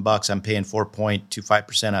 $50,000, I'm paying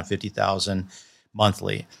 4.25% on 50,000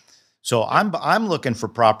 monthly. So I'm looking for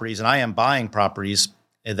properties, and I am buying properties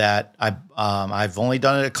that I've only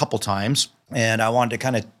done it a couple times, and I wanted to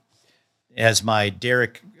kind of, as my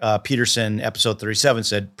Derek Peterson episode 37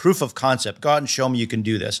 said, proof of concept. Go out and show me you can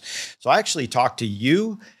do this. So I actually talked to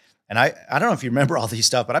you, and I don't know if you remember all these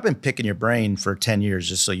stuff, but I've been picking your brain for 10 years,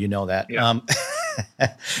 just so you know that. Yeah.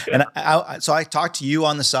 And so I talked to you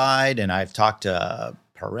on the side, and I've talked to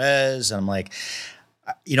Perez, and I'm like,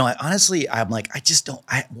 honestly, I'm like,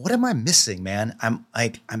 what am I missing, man? I'm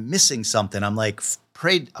missing something. I'm like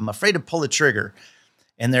I'm afraid to pull the trigger.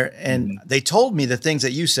 And they told me the things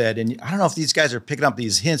that you said. And I don't know if these guys are picking up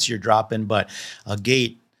these hints you're dropping, but a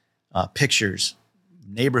gate, pictures,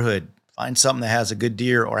 neighborhood, find something that has a good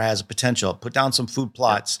deer or has a potential, put down some food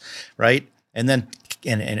plots, right? And then,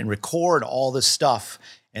 and record all this stuff.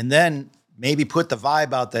 And then maybe put the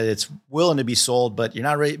vibe out that it's willing to be sold, but you're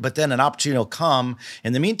not ready. But then an opportunity will come.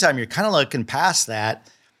 In the meantime, you're kind of looking past that,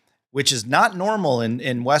 which is not normal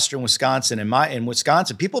in Western Wisconsin. In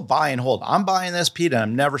Wisconsin, people buy and hold. I'm buying this, Pete, and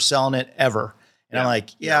I'm never selling it ever. And I'm like,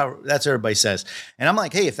 yeah, that's what everybody says. And I'm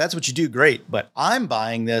like, hey, if that's what you do, great. But I'm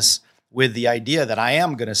buying this with the idea that I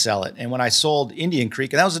am going to sell it. And when I sold Indian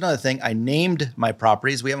Creek, and that was another thing, I named my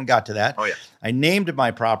properties. We haven't got to that. Oh, yeah. I named my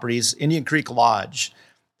properties Indian Creek Lodge.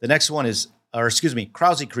 The next one is,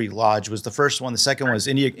 Krause Creek Lodge was the first one. The second one was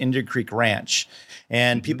Indian Creek Ranch.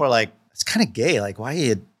 And people are like, it's kind of gay. Like, why?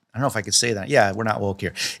 I don't know if I could say that. Yeah, we're not woke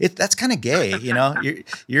here. That's kind of gay.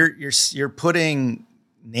 You're putting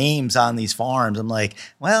names on these farms. I'm like,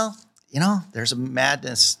 well, there's a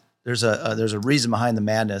madness. There's a reason behind the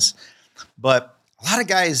madness. But a lot of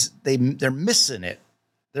guys, they're missing it.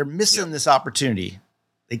 They're missing this opportunity.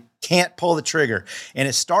 They can't pull the trigger. And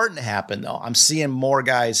it's starting to happen, though. I'm seeing more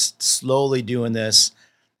guys slowly doing this,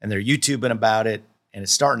 and they're YouTubing about it, and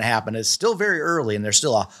it's starting to happen. It's still very early, and there's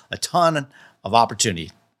still a ton of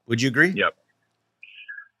opportunity. Would you agree? Yep.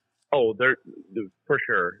 Oh, there for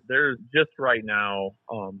sure. There's just right now,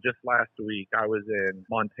 just last week, I was in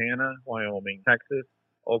Montana, Wyoming, Texas,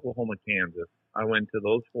 Oklahoma, Kansas. I went to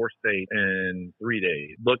those 4 states in 3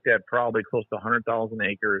 days, looked at probably close to 100,000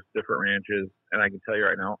 acres, different ranches. And I can tell you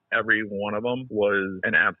right now, every one of them was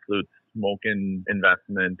an absolute smoking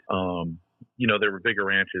investment. There were bigger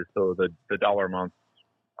ranches, so the dollar amounts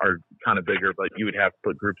are kind of bigger, but you would have to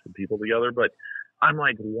put groups of people together. But I'm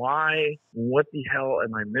like, why? What the hell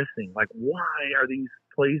am I missing? Like, why are these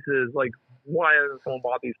places like why hasn't someone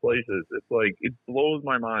bought these places? It's like, it blows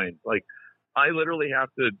my mind. Like, I literally have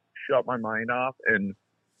to shut my mind off and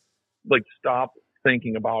like stop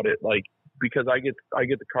thinking about it. Like, because I get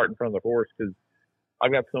the cart in front of the horse because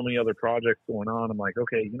I've got so many other projects going on. I'm like,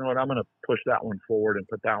 okay, you know what? I'm going to push that one forward and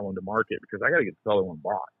put that one to market because I got to get this other one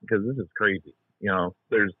bought because this is crazy. You know,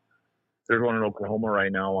 there's one in Oklahoma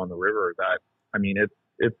right now on the river that, I mean, it's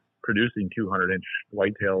producing 200-inch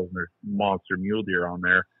whitetails and there's monster mule deer on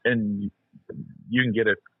there, and you can get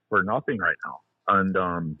it for nothing right now.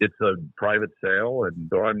 And it's a private sale, and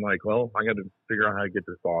so I'm like, well, I got to figure out how to get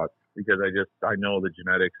this bought because I know the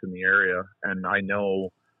genetics in the area, and I know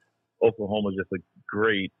Oklahoma is just a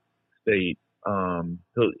great state.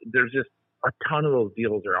 So there's just a ton of those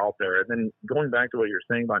deals are out there. And then going back to what you're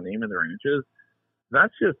saying about naming the ranches,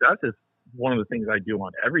 that's just one of the things I do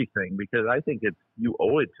on everything because I think you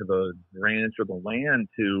owe it to the ranch or the land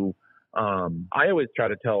to. I always try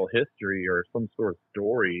to tell history or some sort of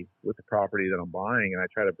story with the property that I'm buying, and I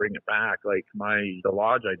try to bring it back. Like the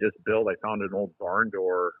lodge I just built, I found an old barn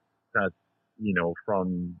door that's,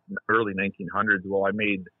 from early 1900s. Well, I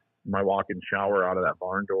made my walk-in shower out of that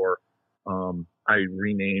barn door. I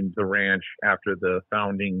renamed the ranch after the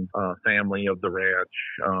founding family of the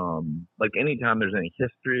ranch. Like anytime there's any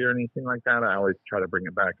history or anything like that, I always try to bring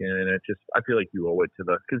it back in. And I feel like you owe it to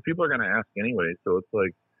because people are going to ask anyway. So it's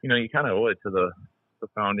like, you kind of owe it to the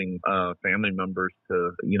founding family members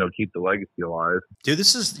to, keep the legacy alive. Dude,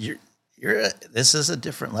 this is a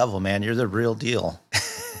different level, man. You're the real deal.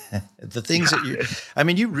 The things that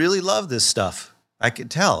you really love this stuff. I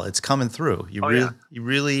could tell it's coming through. You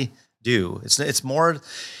really do. It's more,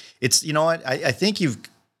 I think you've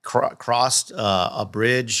crossed a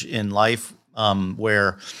bridge in life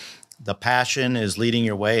where the passion is leading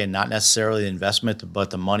your way and not necessarily the investment, but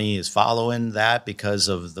the money is following that because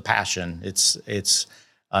of the passion. It's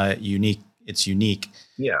unique. It's unique.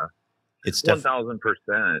 Yeah. It's 1,000%.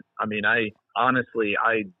 I mean, I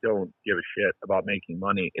don't give a shit about making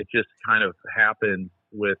money. It just kind of happens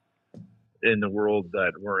in the world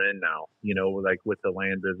that we're in now, like with the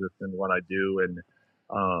land business and what I do. And,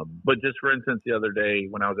 but just for instance, the other day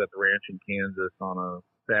when I was at the ranch in Kansas on a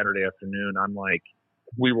Saturday afternoon, I'm like,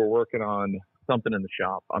 we were working on something in the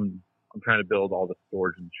shop. I'm trying to build all the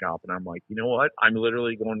storage in the shop. And I'm like, you know what? I'm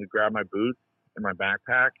literally going to grab my boots and my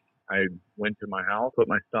backpack. I went to my house, put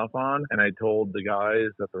my stuff on, and I told the guys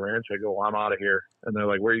at the ranch, I go, I'm out of here. And they're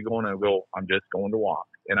like, where are you going? I go, I'm just going to walk.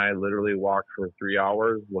 And I literally walked for 3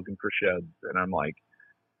 hours looking for sheds. And I'm like,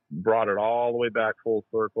 brought it all the way back full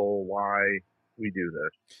circle why we do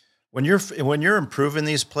this. When you're improving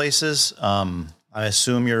these places, I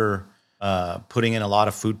assume you're putting in a lot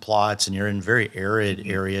of food plots and you're in very arid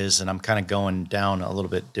areas. And I'm kind of going down a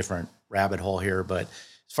little bit different rabbit hole here. But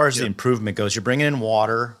as far as the improvement goes, you're bringing in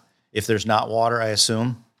water. If there's not water, I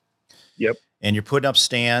assume. Yep. And you're putting up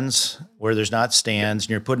stands where there's not stands,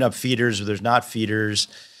 and you're putting up feeders where there's not feeders.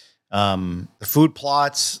 The food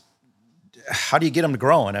plots, how do you get them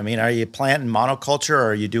growing? I mean, are you planting monoculture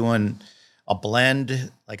or are you doing a blend?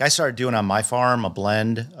 Like I started doing on my farm, a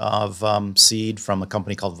blend of seed from a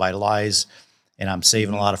company called Vitalize, and I'm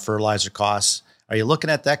saving a lot of fertilizer costs. Are you looking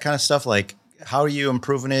at that kind of stuff? Like, how are you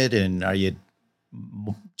improving it? And are you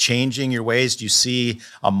changing your ways? Do you see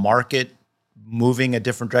a market moving a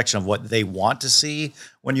different direction of what they want to see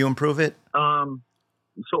when you improve it? So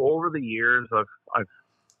over the years,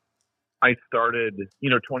 I started,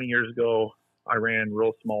 20 years ago, I ran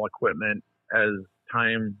real small equipment. As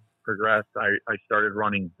time progressed, I started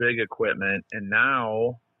running big equipment, and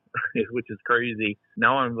now, which is crazy,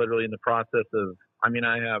 now I'm literally in the process of,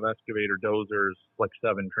 I have excavator dozers, like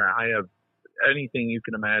 7 I have anything you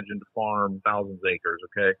can imagine to farm thousands of acres.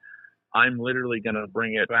 Okay. I'm literally going to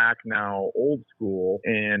bring it back now old school,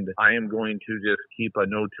 and I am going to just keep a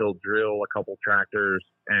no-till drill, a couple tractors,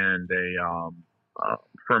 and a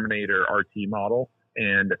Ferminator RT model.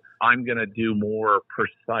 And I'm going to do more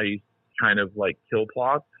precise kind of like kill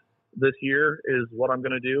plots this year is what I'm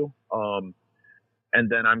going to do.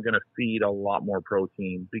 And then I'm going to feed a lot more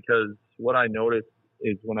protein because what I noticed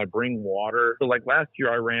is when I bring water, so like last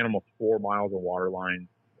year I ran almost 4 miles of water lines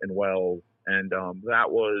and wells, and that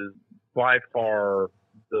was by far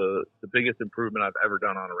the biggest improvement I've ever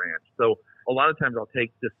done on a ranch. So a lot of times I'll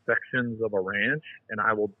take just sections of a ranch and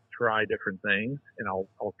I will try different things, and I'll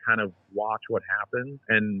kind of watch what happens,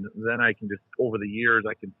 and then I can just over the years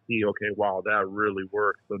I can see, okay, wow, that really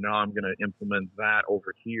works. So now I'm going to implement that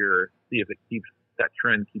over here, see if that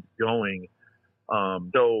trend keeps going.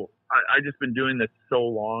 So I just been doing this so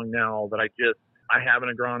long now that I have an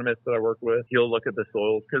agronomist that I work with. He'll look at the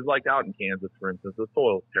soils because, like out in Kansas, for instance, the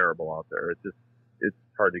soil's terrible out there. It's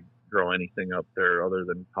hard to grow anything up there other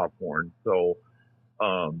than popcorn. So,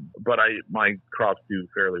 but my crops do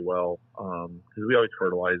fairly well because we always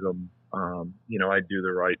fertilize them. I do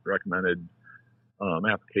the right recommended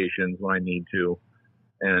applications when I need to,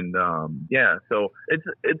 and so it's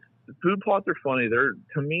food plots are funny.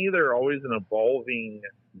 To me they're always an evolving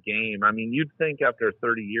game. I mean, you'd think after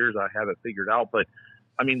 30 years I have it figured out, but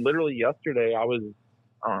I mean, literally yesterday I was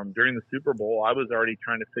during the Super Bowl, I was already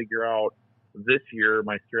trying to figure out this year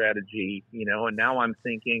my strategy, and now I'm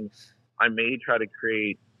thinking I may try to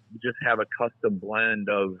have a custom blend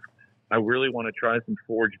of, I really want to try some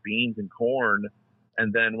forage beans and corn.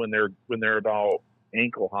 And then when they're about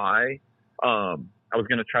ankle high, I was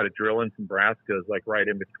going to try to drill in some brassicas, like right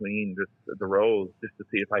in between just the rows, just to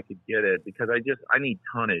see if I could get it, because I need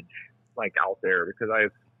tonnage like out there because I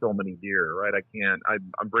have so many deer, right?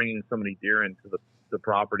 I'm bringing so many deer into the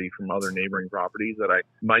property from other neighboring properties that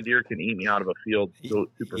my deer can eat me out of a field so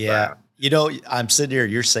super fast. I'm sitting here,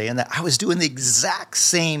 you're saying that. I was doing the exact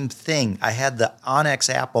same thing. I had the Onyx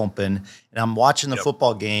app open and I'm watching the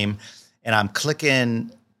football game and I'm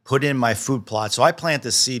clicking, put in my food plot. So I plant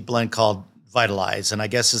this seed blend called Vitalize, and I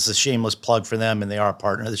guess it's a shameless plug for them and they are a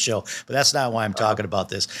partner of the show, but that's not why I'm talking about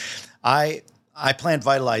this. I plant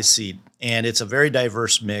Vitalize seed and it's a very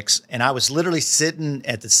diverse mix. And I was literally sitting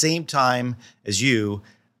at the same time as you.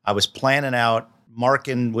 I was planning out,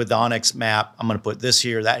 marking with the Onyx map. I'm going to put this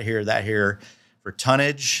here, that here, that here for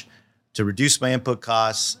tonnage to reduce my input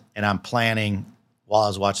costs. And I'm planning while I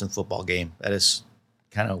was watching the football game. That is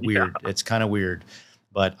kind of weird. Yeah. It's kind of weird,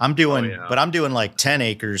 but I'm doing like 10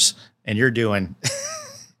 acres and you're doing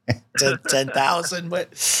 10,000,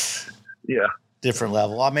 but yeah. Different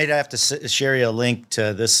level. I may have to share you a link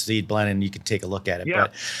to this seed blend and you can take a look at it. Yeah,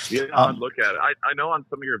 I'd look at it. I know on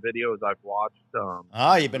some of your videos I've watched.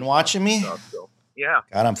 You've been watching me? Stuff, so, yeah.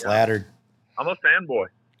 God, I'm flattered. I'm a fanboy.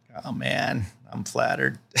 Oh, man, I'm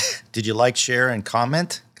flattered. Did you like, share, and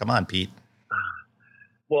comment? Come on, Pete.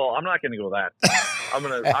 Well, I'm not going to go that far.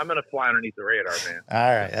 I'm gonna fly underneath the radar, man.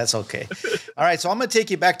 All right, that's okay. All right, so I'm gonna take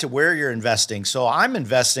you back to where you're investing. So I'm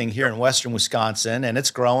investing here in Western Wisconsin, and it's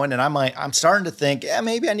growing. And I'm starting to think,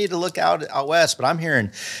 maybe I need to look out west. But I'm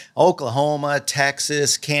hearing Oklahoma,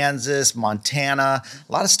 Texas, Kansas, Montana,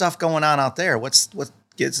 a lot of stuff going on out there.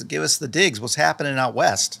 Give us the digs. What's happening out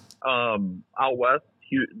west? Out west,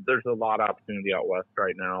 there's a lot of opportunity out west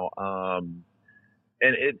right now.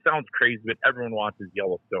 And it sounds crazy, but everyone watches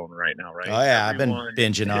Yellowstone right now, right? Oh yeah, I've been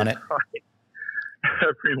binging on it.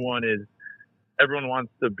 Everyone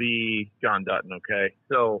wants to be John Dutton, okay?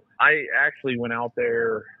 So I actually went out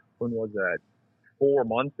there, when was that? 4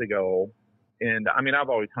 months ago. And I mean, I've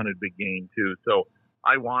always hunted big game too. So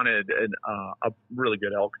I wanted a really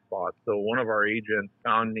good elk spot. So one of our agents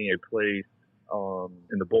found me a place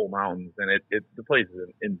in the Bull Mountains, and the place is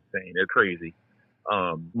insane. It's crazy.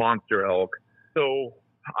 Monster elk. So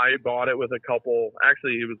I bought it with it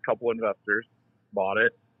was a couple investors bought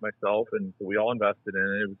it, myself, and so we all invested in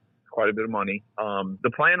it. It was quite a bit of money.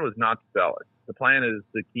 The plan was not to sell it. The plan is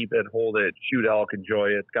to keep it, hold it, shoot elk,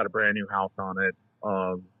 enjoy it. It's got a brand new house on it,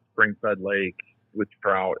 spring-fed lake with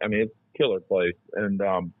trout. I mean, it's a killer place. And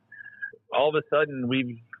all of a sudden,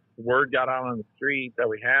 word got out on the street that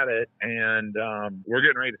we had it, and we're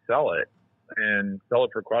getting ready to sell it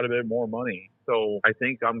for quite a bit more money. So I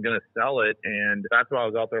think I'm going to sell it. And that's why I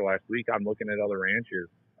was out there last week. I'm looking at other ranches.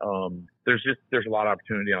 There's a lot of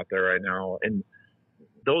opportunity out there right now. And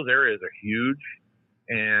those areas are huge.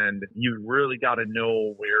 And you really got to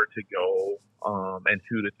know where to go and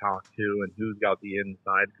who to talk to and who's got the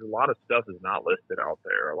inside. Because a lot of stuff is not listed out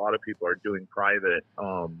there. A lot of people are doing private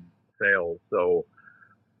sales. So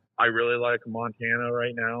I really like Montana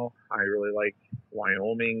right now. I really like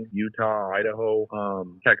Wyoming, Utah, Idaho.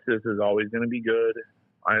 Texas is always going to be good.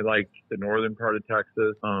 I like the northern part of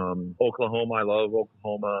Texas. Oklahoma, I love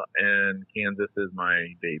Oklahoma, and Kansas is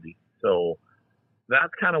my baby. So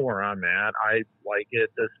that's kind of where I'm at. I like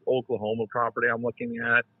it. This Oklahoma property I'm looking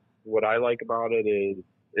at, what I like about it is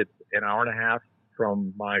it's an hour and a half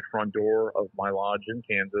from my front door of my lodge in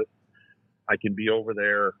Kansas. I can be over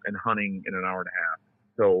there and hunting in an hour and a half.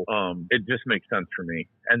 So it just makes sense for me.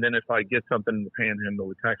 And then if I get something in the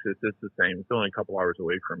Panhandle of Texas, it's the same. It's only a couple hours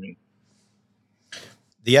away from me.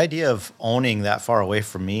 The idea of owning that far away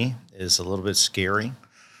from me is a little bit scary.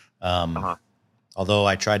 Although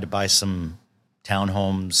I tried to buy some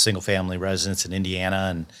townhomes, single-family residence in Indiana,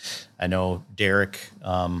 and I know Derek,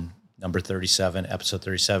 number 37, episode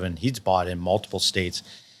 37, he's bought in multiple states.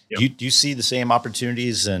 Yep. Do you see the same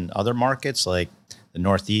opportunities in other markets like the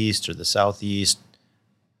Northeast or the Southeast?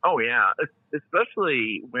 Oh, yeah,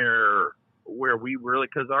 especially where where we really,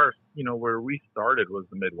 because where we started was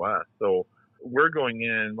the Midwest. So we're going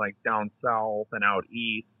in like down south and out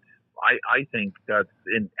east. I think that's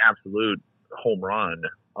an absolute home run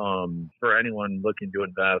for anyone looking to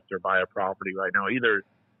invest or buy a property right now, either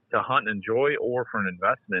to hunt and enjoy or for an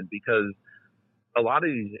investment, because a lot of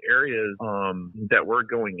these areas that we're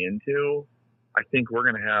going into, I think we're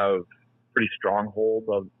going to have pretty strong hold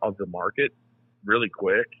of the market really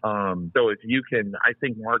quick. So if you can, I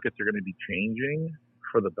think markets are going to be changing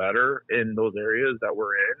for the better in those areas that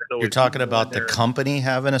we're in. So You're talking about the company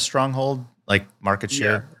having a stronghold, like market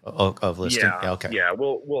share of listing? Yeah, okay. Yeah,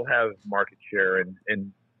 we'll have market share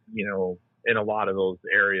in in a lot of those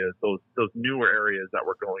areas, those newer areas that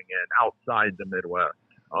we're going in outside the Midwest.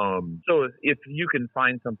 So if you can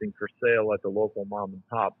find something for sale at the local mom and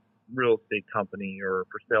pop real estate company or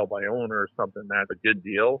for sale by owner or something that's a good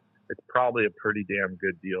deal, it's probably a pretty damn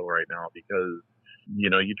good deal right now, because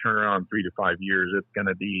you turn around 3 to 5 years, it's going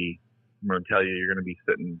to be, I'm going to tell you, you're going to be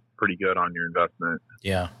sitting pretty good on your investment.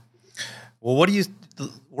 Yeah. Well,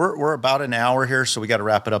 we're about an hour here, so we got to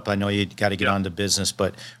wrap it up. I know you got to get on to business,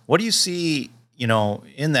 but what do you see,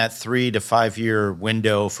 in that 3 to 5 year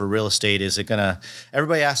window for real estate? Is it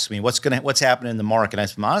everybody asks me what's happening in the market. And I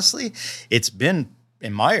said, honestly, it's been,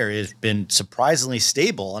 in my area, it's been surprisingly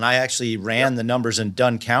stable. And I actually ran the numbers in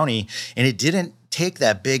Dunn County, and it didn't take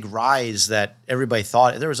that big rise that everybody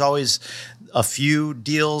thought. There was always a few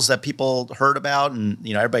deals that people heard about, and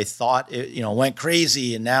everybody thought it went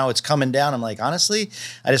crazy, and now it's coming down. I'm like, honestly,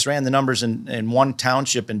 I just ran the numbers in one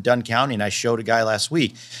township in Dunn County, and I showed a guy last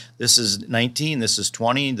week. This is 19, this is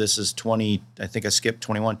 20, this is 20. I think I skipped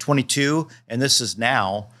 21, 22, and this is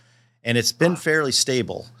now, and it's been fairly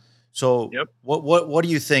stable. So what do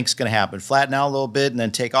you think is going to happen? Flatten out a little bit and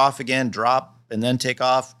then take off again, drop and then take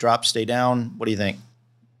off, drop, stay down? What do you think?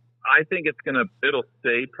 I think it'll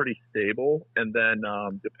stay pretty stable. And then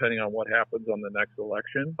depending on what happens on the next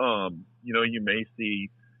election, you may see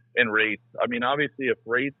in rates. I mean, obviously, if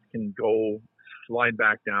rates can go slide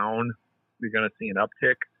back down, you're going to see an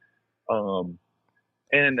uptick.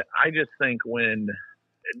 And I just think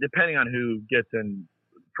depending on who gets in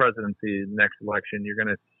presidency next election, you're going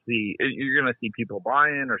to see people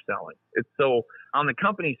buying or selling. It's so on the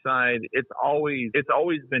company side, it's always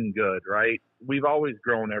been good, right? We've always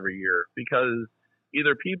grown every year because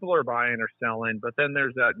either people are buying or selling, but then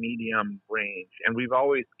there's that medium range, and we've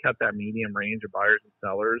always kept that medium range of buyers and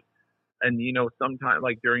sellers. And sometimes,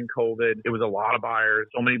 like during COVID, it was a lot of buyers,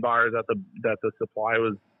 so many buyers that the supply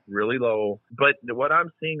was really low. But what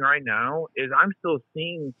I'm seeing right now is I'm still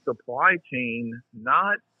seeing supply chain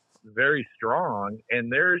not very strong,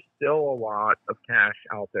 and there's still a lot of cash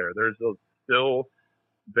out there. There's still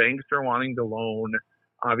banks are wanting to loan.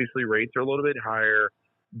 Obviously, rates are a little bit higher,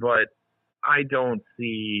 but I don't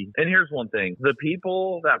see. And here's one thing: the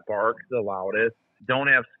people that bark the loudest don't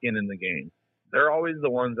have skin in the game. They're always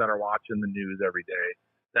the ones that are watching the news every day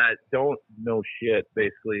that don't know shit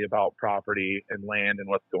basically about property and land and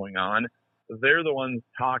what's going on. They're the ones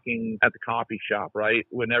talking at the coffee shop, right?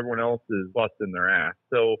 When everyone else is busting their ass.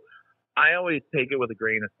 So I always take it with a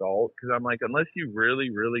grain of salt, because I'm like, unless you really,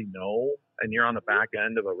 really know and you're on the back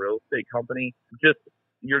end of a real estate company,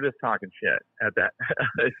 you're just talking shit at that,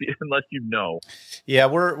 unless you know. Yeah,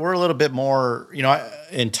 we're a little bit more,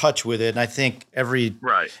 in touch with it. And I think every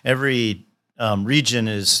region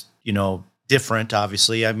is, different,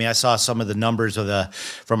 obviously. I mean, I saw some of the numbers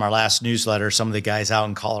from our last newsletter. Some of the guys out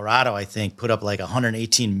in Colorado, I think, put up like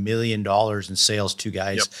 $118 million in sales, two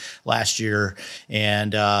guys last year.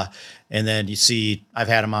 And then you see, I've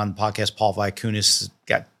had him on the podcast, Paul Vicunis,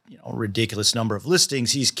 got a ridiculous number of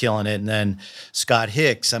listings. He's killing it. And then Scott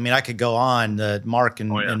Hicks. I mean, I could go on, Mark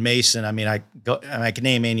and Mason. I mean, I can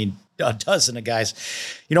name a dozen of guys,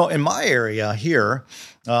 in my area here.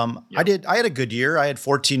 I had a good year. I had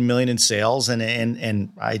 14 million in sales,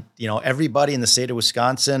 and I, everybody in the state of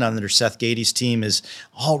Wisconsin under Seth Gady's team is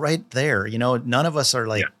all right there. None of us are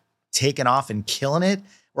like taking off and killing it.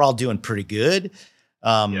 We're all doing pretty good.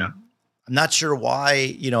 I'm not sure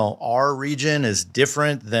why, our region is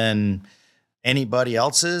different than anybody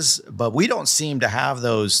else's, but we don't seem to have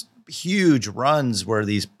those huge runs where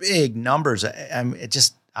these big numbers.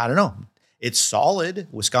 I don't know. It's solid.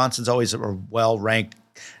 Wisconsin's always a well-ranked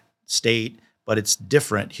state, but it's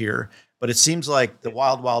different here. But it seems like the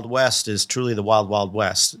Wild Wild West is truly the Wild Wild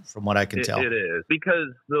West, from what I can tell. It is, because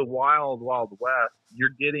the Wild Wild West,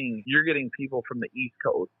 you're getting people from the East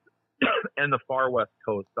Coast and the far West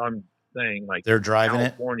Coast. I'm saying, like, they're driving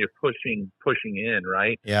California pushing in,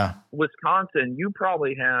 right? Yeah. Wisconsin, you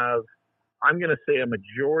probably have I'm going to say a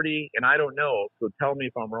majority, and I don't know, so tell me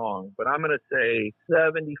if I'm wrong, but I'm going to say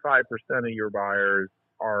 75% of your buyers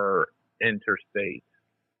are interstate.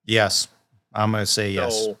 Yes. I'm going to say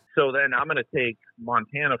yes. So then I'm going to take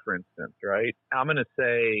Montana, for instance, right? I'm going to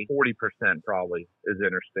say 40% probably is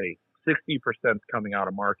interstate. 60% is coming out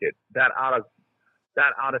of market. That out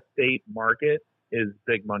of state market is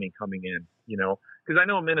big money coming in, because I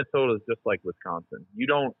know Minnesota is just like Wisconsin.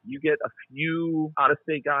 You get a few out of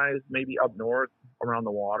state guys, maybe up north around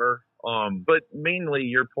the water. But mainly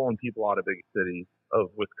you're pulling people out of big cities of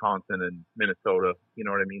Wisconsin and Minnesota. You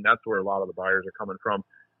know what I mean? That's where a lot of the buyers are coming from.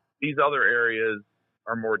 These other areas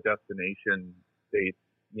are more destination states,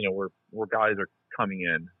 where guys are coming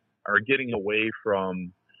in, are getting away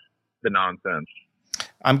from the nonsense.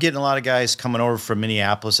 I'm getting a lot of guys coming over from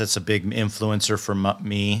Minneapolis. That's a big influencer for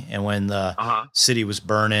me. And when the city was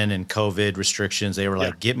burning and COVID restrictions, they were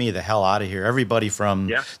like, get me the hell out of here. Everybody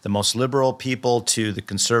from the most liberal people to the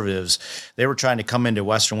conservatives, they were trying to come into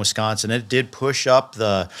Western Wisconsin. It did push up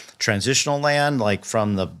the transitional land, like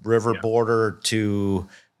from the river border to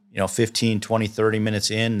 15, 20, 30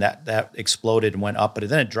 minutes in, that exploded and went up, but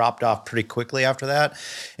then it dropped off pretty quickly after that.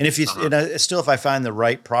 And if you, if I find the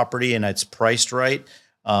right property and it's priced right,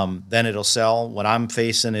 then it'll sell. What I'm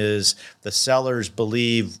facing is the sellers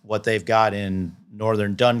believe what they've got in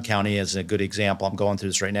northern Dunn County, as a good example, I'm going through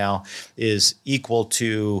this right now, is equal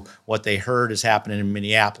to what they heard is happening in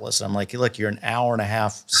Minneapolis. I'm like, look, you're an hour and a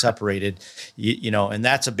half separated, and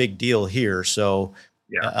that's a big deal here. So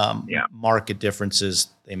market differences,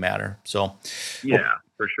 they matter. So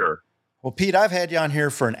for sure. Well, Pete, I've had you on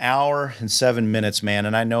here for an hour and 7 minutes, man.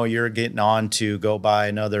 And I know you're getting on to go buy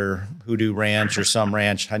another Hoodoo Ranch or some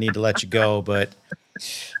ranch. I need to let you go, but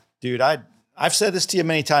dude, I've said this to you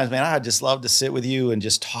many times, man. I'd just love to sit with you and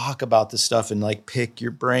just talk about this stuff and like pick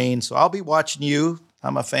your brain. So I'll be watching you.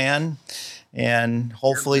 I'm a fan, and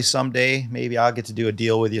hopefully someday maybe I'll get to do a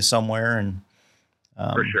deal with you somewhere. And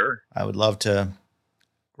for sure, I would love to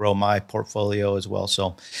grow my portfolio as well.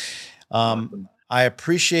 So awesome. I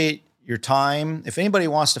appreciate your time. If anybody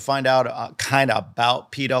wants to find out kind of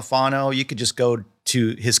about Pete Alfano, you could just go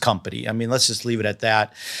to his company. I mean, let's just leave it at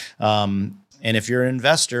that. And if you're an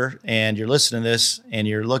investor and you're listening to this and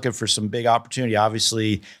you're looking for some big opportunity,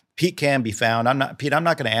 obviously Pete can be found. I'm not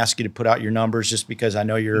going to ask you to put out your numbers just because I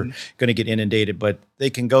know you're going to get inundated, but they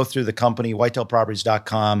can go through the company,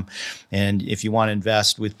 whitetailproperties.com. And if you want to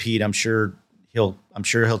invest with Pete, I'm sure he'll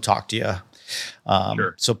talk to you.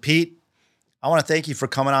 Sure. So Pete, I want to thank you for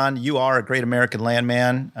coming on. You are a great American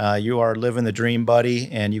landman. You are living the dream, buddy,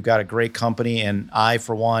 and you've got a great company. And I,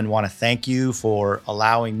 for one, want to thank you for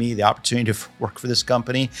allowing me the opportunity to work for this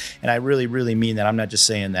company. And I really, really mean that. I'm not just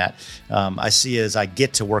saying that. I see it as I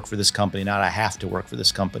get to work for this company, not I have to work for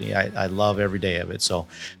this company. I love every day of it. So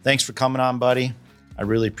thanks for coming on, buddy. I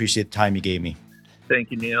really appreciate the time you gave me.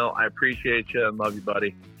 Thank you, Neil. I appreciate you and love you,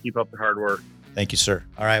 buddy. Keep up the hard work. Thank you, sir.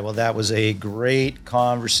 All right. Well, that was a great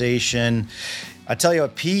conversation. I tell you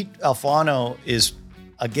what, Pete Alfano is,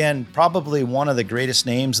 again, probably one of the greatest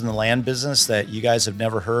names in the land business that you guys have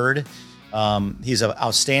never heard. He's an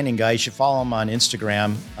outstanding guy. You should follow him on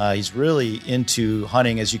Instagram. He's really into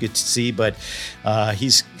hunting, as you get to see, but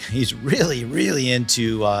he's really, really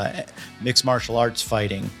into mixed martial arts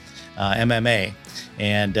fighting, MMA.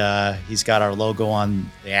 And he's got our logo on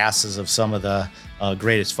the asses of some of the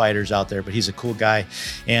greatest fighters out there, but he's a cool guy.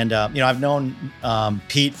 And, I've known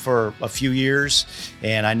Pete for a few years,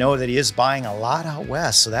 and I know that he is buying a lot out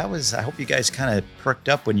west. So I hope you guys kind of perked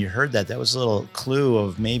up when you heard that. That was a little clue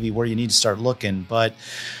of maybe where you need to start looking. But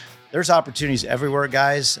there's opportunities everywhere,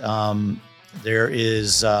 guys. There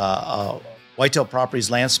is a Whitetail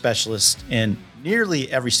Properties land specialist in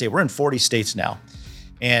nearly every state. We're in 40 states now.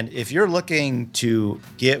 And if you're looking to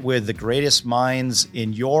get with the greatest minds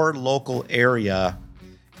in your local area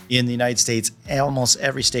in the United States, almost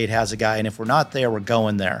every state has a guy. And if we're not there, we're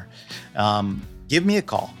going there. Give me a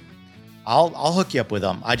call. I'll hook you up with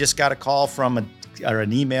them. I just got a call from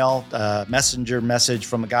an email messenger message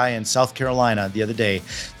from a guy in South Carolina the other day.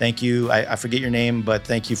 Thank you. I forget your name, but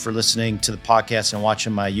thank you for listening to the podcast and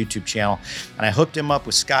watching my YouTube channel. And I hooked him up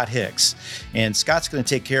with Scott Hicks, and Scott's going to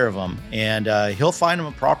take care of him, and he'll find him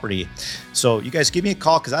a property. So you guys give me a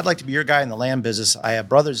call, because I'd like to be your guy in the land business. I have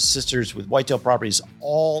brothers and sisters with Whitetail Properties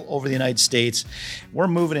all over the United States. We're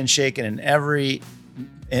moving and shaking in every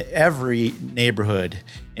neighborhood.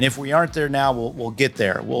 And if we aren't there now, we'll get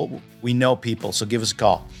there. We know people, so give us a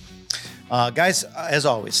call. Guys, as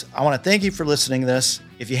always, I want to thank you for listening to this.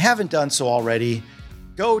 If you haven't done so already,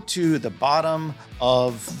 go to the bottom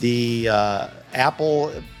of the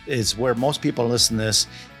Apple is where most people listen to this,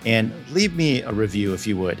 and leave me a review if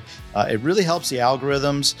you would. It really helps the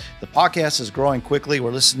algorithms. The podcast is growing quickly.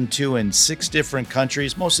 We're listened to in 6 different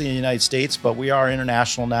countries, mostly in the United States, but we are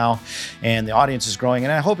international now, and the audience is growing.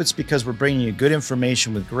 And I hope it's because we're bringing you good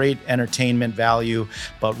information with great entertainment value,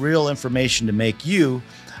 but real information to make you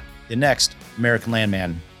the next American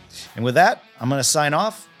Landman. And with that, I'm going to sign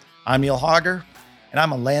off. I'm Neil Hogger, and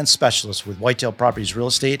I'm a land specialist with Whitetail Properties Real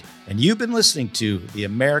Estate, and you've been listening to the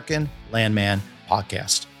American Landman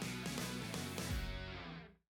Podcast.